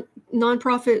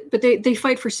 non-profit, but they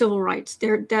fight for civil rights.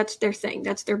 That's their thing.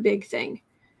 That's their big thing.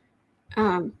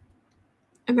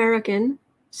 American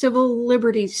Civil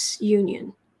Liberties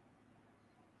Union,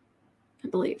 I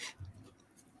believe.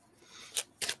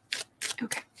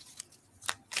 Okay.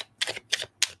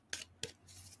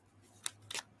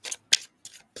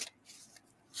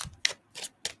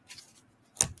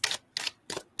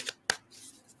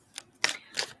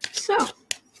 So,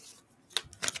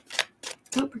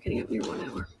 oh, we're getting up near 1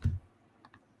 hour.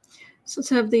 So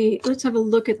let's have a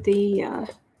look at the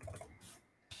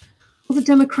will the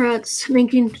Democrats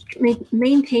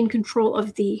maintain control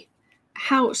of the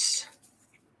House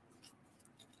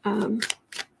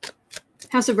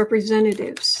House of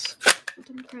Representatives. The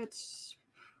Democrats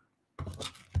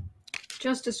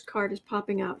Justice card is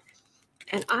popping up,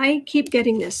 and I keep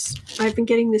getting this. I've been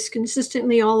getting this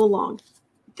consistently all along,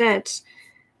 that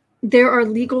there are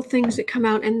legal things that come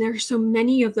out, and there's so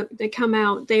many of them that come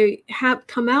out. They have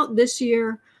come out this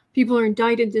year. People are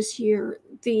indicted this year.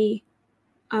 The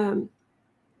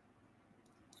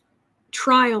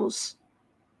trials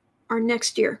are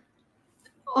next year,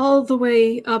 all the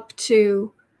way up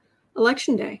to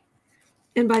Election Day.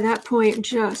 And by that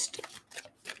point,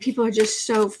 people are just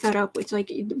so fed up. It's like,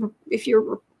 if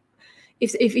you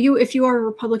are a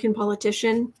Republican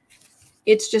politician,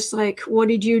 it's just like, what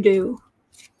did you do?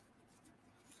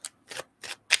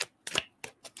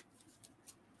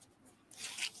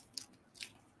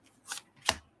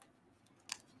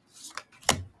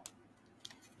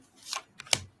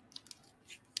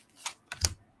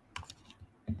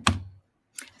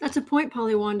 That's a point,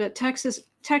 Polywanda. Texas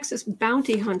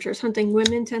bounty hunters hunting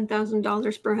women,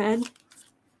 $10,000 per head.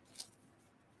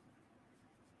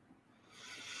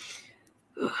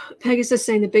 Pegasus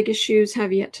saying the biggest shoes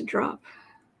have yet to drop.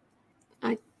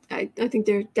 I think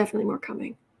there's definitely more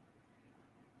coming.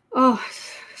 Oh,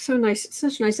 so nice.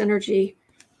 Such nice energy.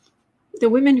 The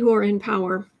women who are in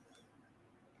power,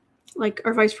 like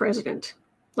our vice president,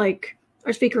 like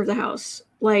our Speaker of the House,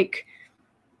 like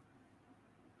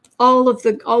all of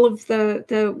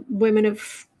the women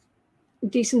of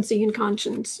decency and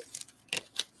conscience.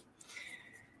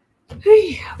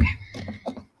 Hey, okay.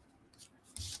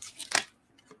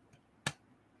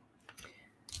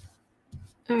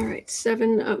 All right,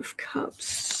 7 of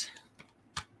Cups.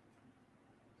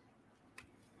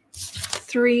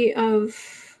 3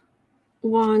 of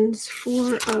Wands,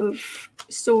 4 of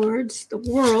Swords, the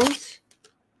World.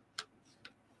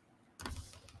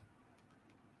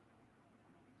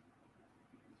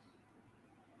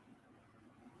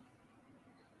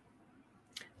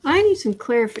 I need some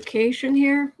clarification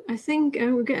here. I think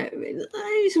I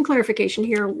need some clarification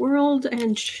here. World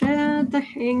and Chad the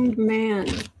Hanged Man.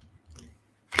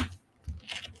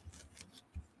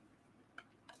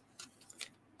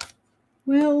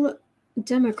 Will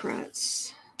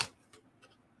Democrats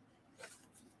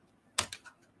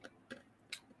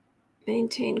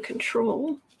maintain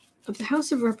control of the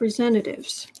House of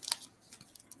Representatives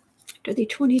after the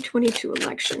 2022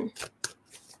 election?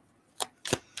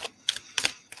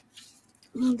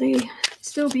 Will they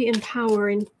still be in power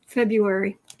in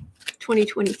February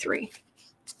 2023?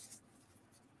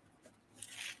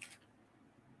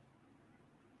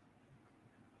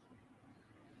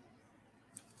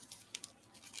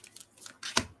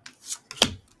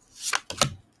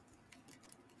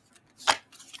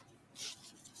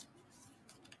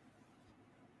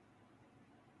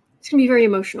 It's going to be very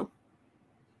emotional.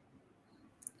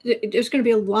 There's going to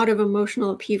be a lot of emotional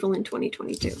upheaval in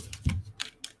 2022.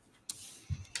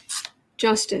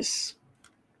 Justice,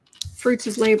 fruits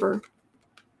of labor,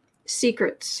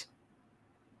 secrets,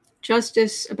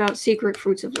 justice about secret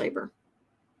fruits of labor,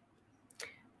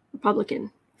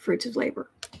 Republican fruits of labor.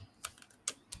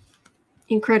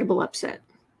 Incredible upset.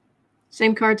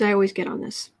 Same cards I always get on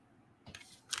this.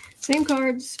 Same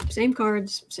cards, same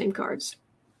cards, same cards.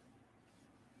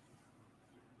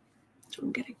 That's what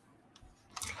I'm getting.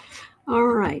 All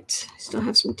right. Still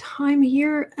have some time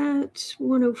here at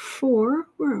 1:04.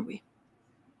 Where are we?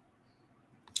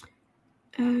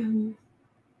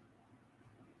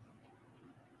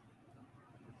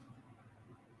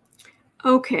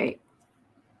 Okay.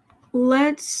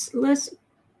 Let's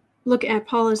look at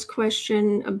Paula's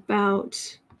question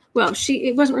about, well,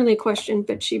 it wasn't really a question,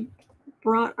 but she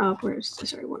brought up,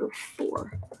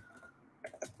 104.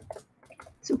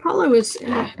 So Paula was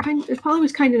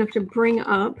kind enough to bring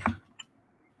up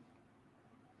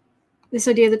this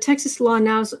idea that Texas law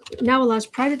now allows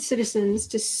private citizens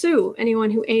to sue anyone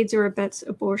who aids or abets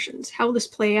abortions. How will this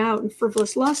play out in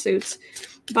frivolous lawsuits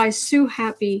by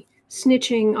sue-happy,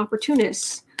 snitching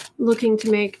opportunists looking to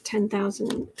make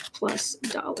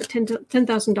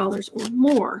 $10,000 or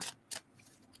more?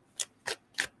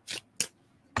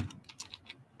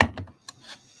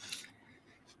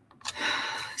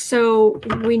 So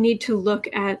we need to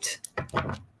look at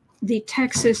the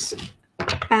Texas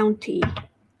bounty.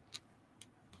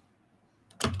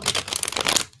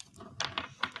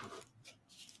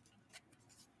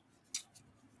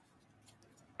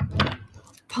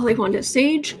 Polywanda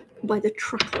Sage by the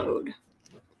truckload.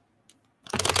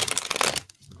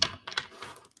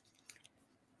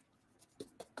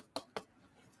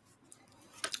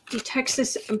 The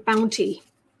Texas bounty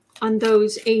on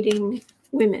those aiding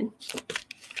women.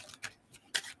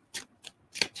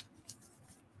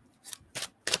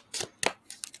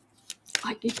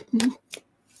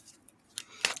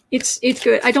 It's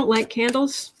good. I don't like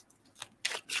candles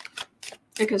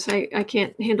because I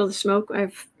can't handle the smoke. I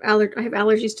have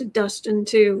allergies to dust and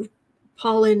to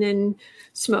pollen and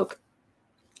smoke.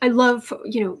 I love,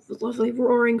 lovely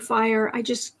roaring fire. I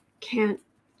just can't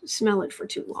smell it for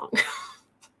too long.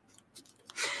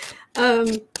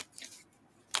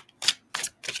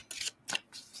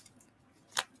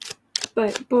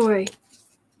 But boy,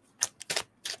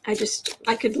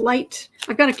 I could light.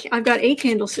 I've got a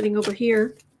candle sitting over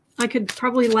here. I could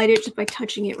probably light it just by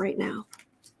touching it right now.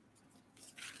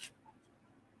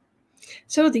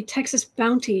 So the Texas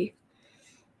bounty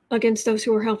against those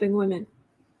who are helping women.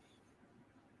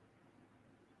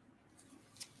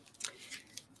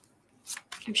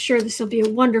 I'm sure this will be a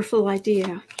wonderful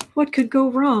idea. What could go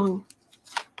wrong?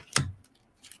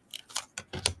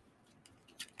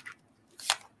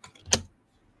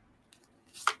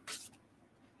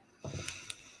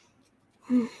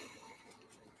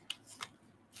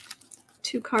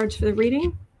 Two cards for the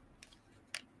reading.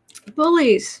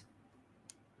 Bullies.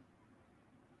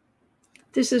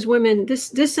 This is women.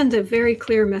 This sends a very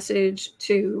clear message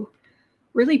to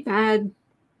really bad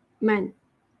men.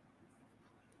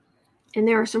 And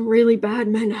there are some really bad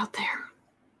men out there.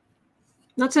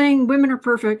 Not saying women are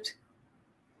perfect,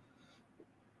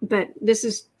 but this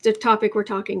is the topic we're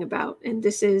talking about. And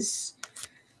this is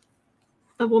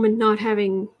a woman not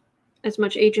having as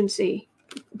much agency,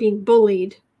 being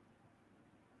bullied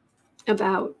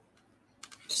about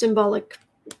symbolic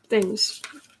things.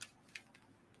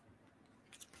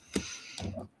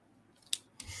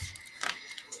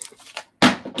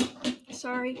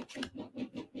 Sorry.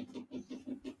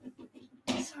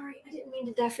 Sorry, I didn't mean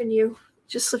to deafen you.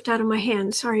 Just slipped out of my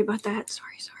hand. Sorry about that. Sorry.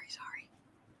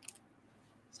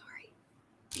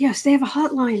 Yes, they have a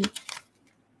hotline.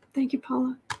 Thank you,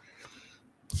 Paula.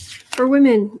 For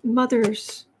women,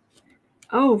 mothers.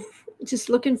 Oh, just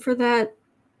looking for that.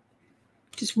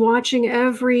 Just watching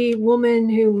every woman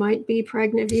who might be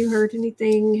pregnant. Have you heard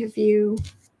anything? Have you...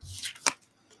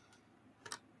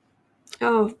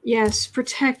 Oh, yes,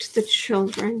 protect the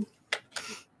children.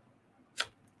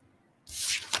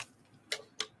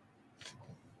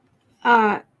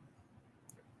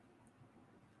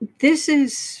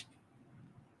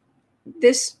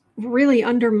 This really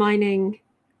undermining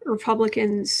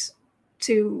Republicans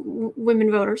to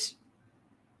women voters.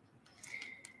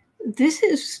 This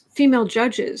is female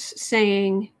judges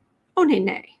saying, oh,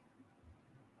 nay.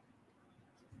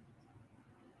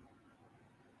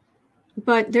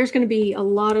 But there's going to be a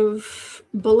lot of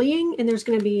bullying, and there's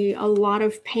going to be a lot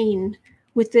of pain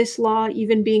with this law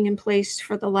even being in place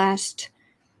for the last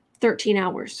 13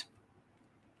 hours.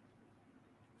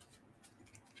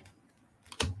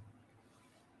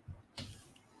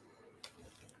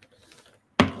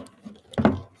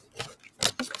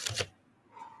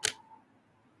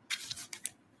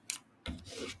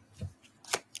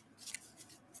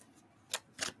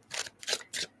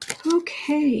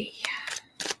 Okay.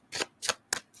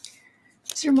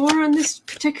 Is there more on this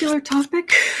particular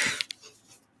topic?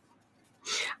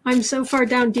 I'm so far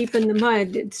down deep in the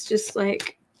mud. It's just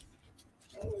like,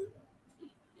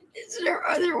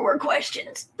 are there more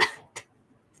questions?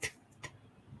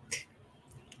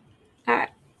 All right.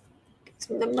 Get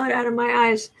some of the mud out of my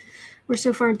eyes. We're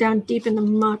so far down deep in the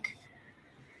muck.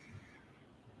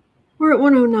 We're at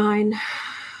 109.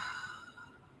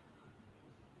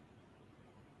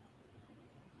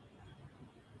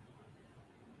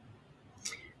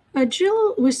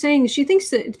 Jill was saying she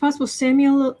thinks that it's possible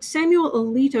Samuel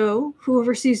Alito, who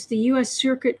oversees the U.S.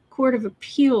 Circuit Court of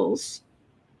Appeals,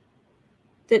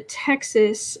 that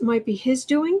Texas might be his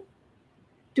doing.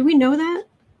 Do we know that?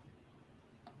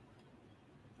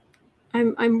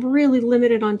 I'm really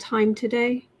limited on time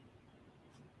today.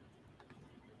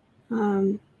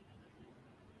 You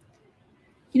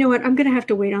know what? I'm going to have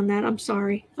to wait on that. I'm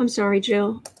sorry.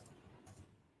 Jill.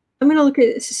 I'm going to look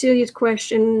at Cecilia's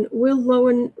question. Will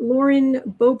Lauren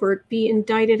Boebert be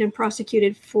indicted and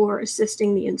prosecuted for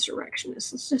assisting the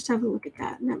insurrectionists? Let's just have a look at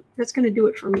that. And that's going to do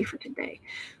it for me for today.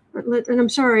 And I'm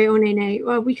sorry,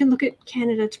 Onene. We can look at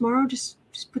Canada tomorrow. Just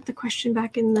put the question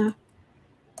back in the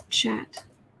chat.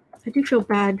 I do feel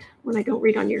bad when I don't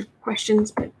read on your questions,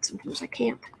 but sometimes I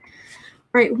can't.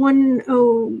 All right,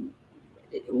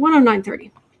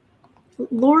 109:30.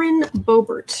 Lauren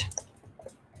Boebert.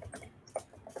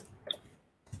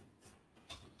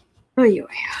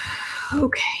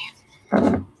 Okay.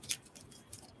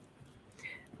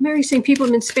 Mary's saying people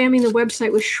have been spamming the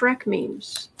website with Shrek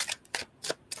memes.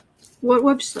 What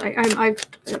website?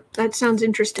 That sounds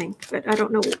interesting, but I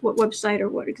don't know what website or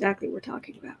what exactly we're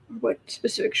talking about, or what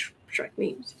specific Shrek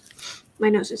memes. My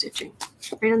nose is itching.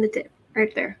 Right on the tip.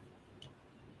 Right there.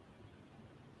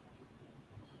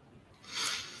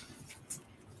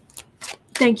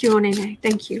 Thank you, Onene.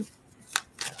 Thank you.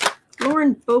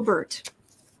 Lauren Boebert.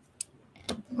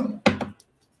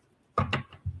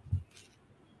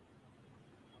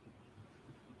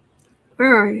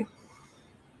 Where are you?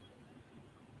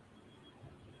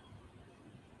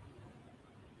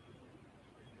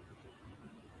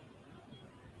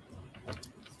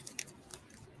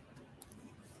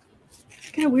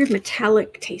 got a weird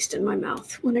metallic taste in my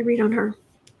mouth when I read on her.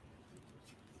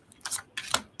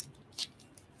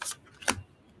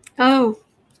 Oh.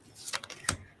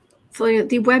 So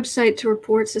the website to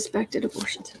report suspected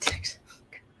abortions in Texas.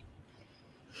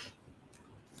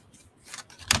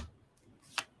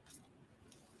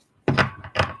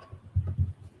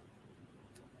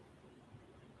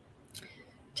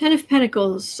 10 of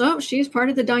Pentacles. So she's part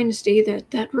of the dynasty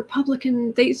that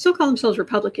Republican. They still call themselves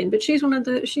Republican, but she's one of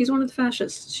the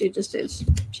fascists. She just is.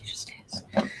 She just is.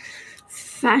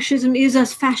 Fascism is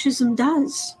as fascism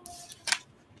does.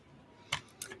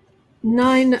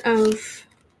 9 of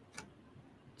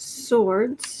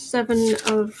Swords, 7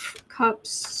 of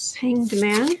Cups, Hanged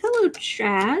Man. Hello,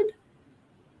 Chad.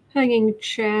 Hanging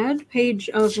Chad. Page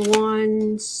of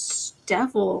Wands,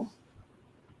 Devil.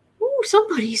 Ooh,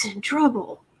 somebody's in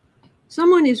trouble.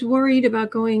 Someone is worried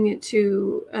about going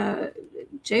to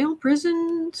jail,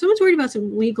 prison. Someone's worried about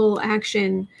some legal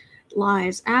action,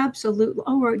 lies. Absolutely.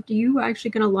 Oh, are you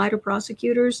actually going to lie to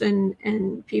prosecutors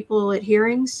and people at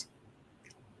hearings?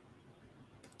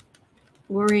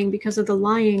 Worrying because of the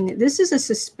lying. This is a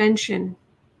suspension.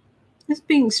 This is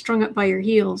being strung up by your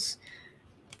heels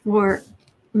for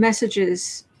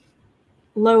messages,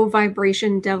 low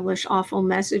vibration, devilish, awful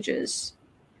messages.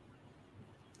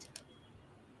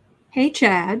 Hey,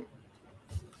 Chad.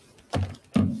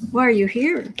 Why are you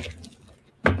here?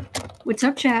 What's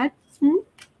up, Chad?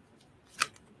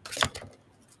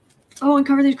 Oh,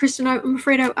 uncover the Kristen. I'm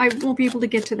afraid I won't be able to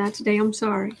get to that today. I'm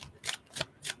sorry.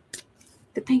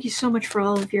 But thank you so much for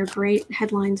all of your great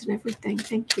headlines and everything.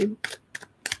 Thank you.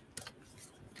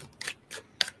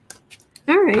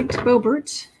 All right,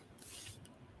 Bobert.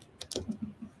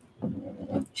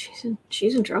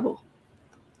 She's in trouble.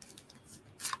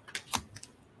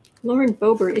 Lauren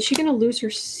Boebert, is she going to lose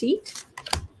her seat?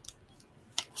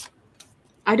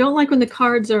 I don't like when the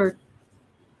cards are,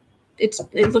 it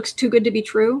looks too good to be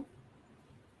true.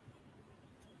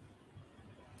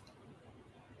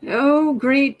 Oh,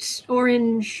 great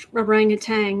orange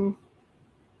orangutan.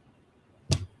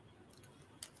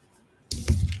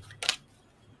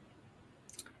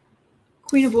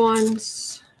 Queen of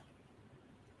Wands,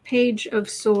 Page of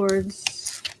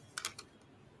Swords,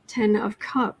 10 of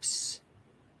Cups.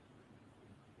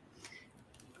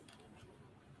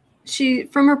 She,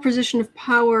 from her position of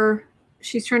power,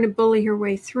 she's trying to bully her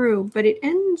way through, but it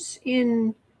ends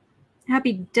in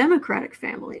happy Democratic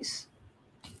families.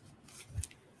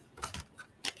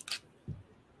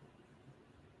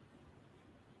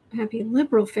 Happy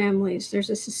liberal families. There's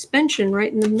a suspension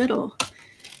right in the middle.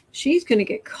 She's going to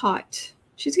get caught.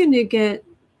 She's going to get,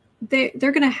 they're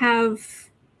going to have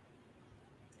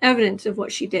evidence of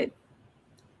what she did.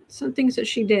 Some things that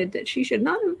she did that she should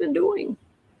not have been doing.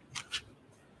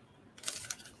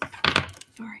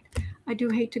 All right. I do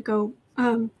hate to go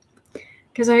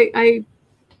because I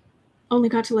only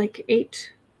got to like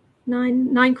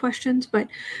 9 questions, but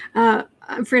I'm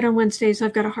afraid on Wednesdays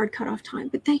I've got a hard cutoff time.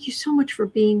 But thank you so much for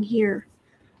being here.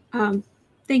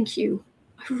 Thank you.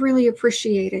 I really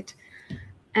appreciate it.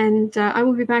 And I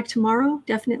will be back tomorrow,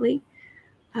 definitely.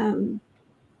 At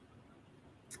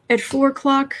 4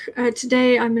 o'clock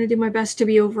today, I'm going to do my best to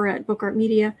be over at Book Art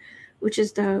Media, which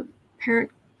is the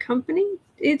parent company.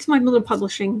 It's my little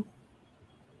publishing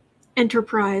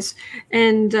enterprise.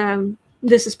 And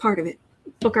this is part of it.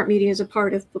 Book Art Media is a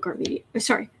part of Book Art Media.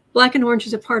 Sorry, Black and Orange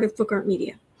is a part of Book Art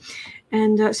Media.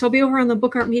 And so I'll be over on the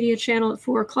Book Art Media channel at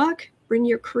 4 o'clock. Bring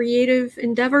your creative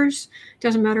endeavors.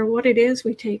 Doesn't matter what it is.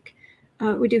 We do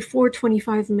 4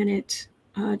 25-minute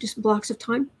just blocks of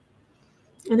time.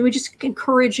 And then we just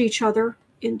encourage each other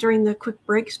during the quick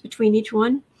breaks between each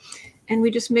one. And we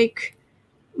just make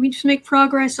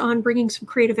progress on bringing some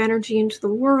creative energy into the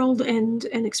world and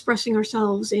expressing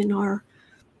ourselves in our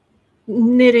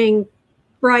knitting,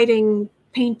 writing,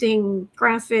 painting,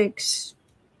 graphics.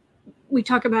 We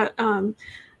talk about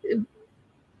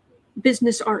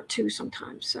business art too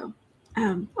sometimes. So,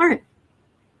 all right.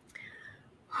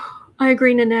 I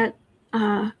agree, Nanette.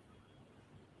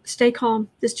 Stay calm.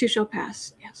 This too shall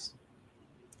pass. Yes.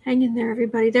 Hang in there,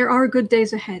 everybody. There are good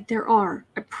days ahead. There are.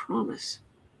 I promise.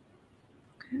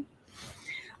 Okay.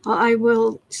 I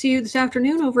will see you this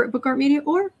afternoon over at Book Art Media,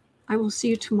 or I will see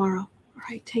you tomorrow. All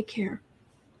right. Take care.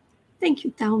 Thank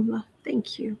you, Thelma.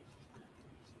 Thank you.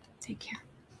 Take care.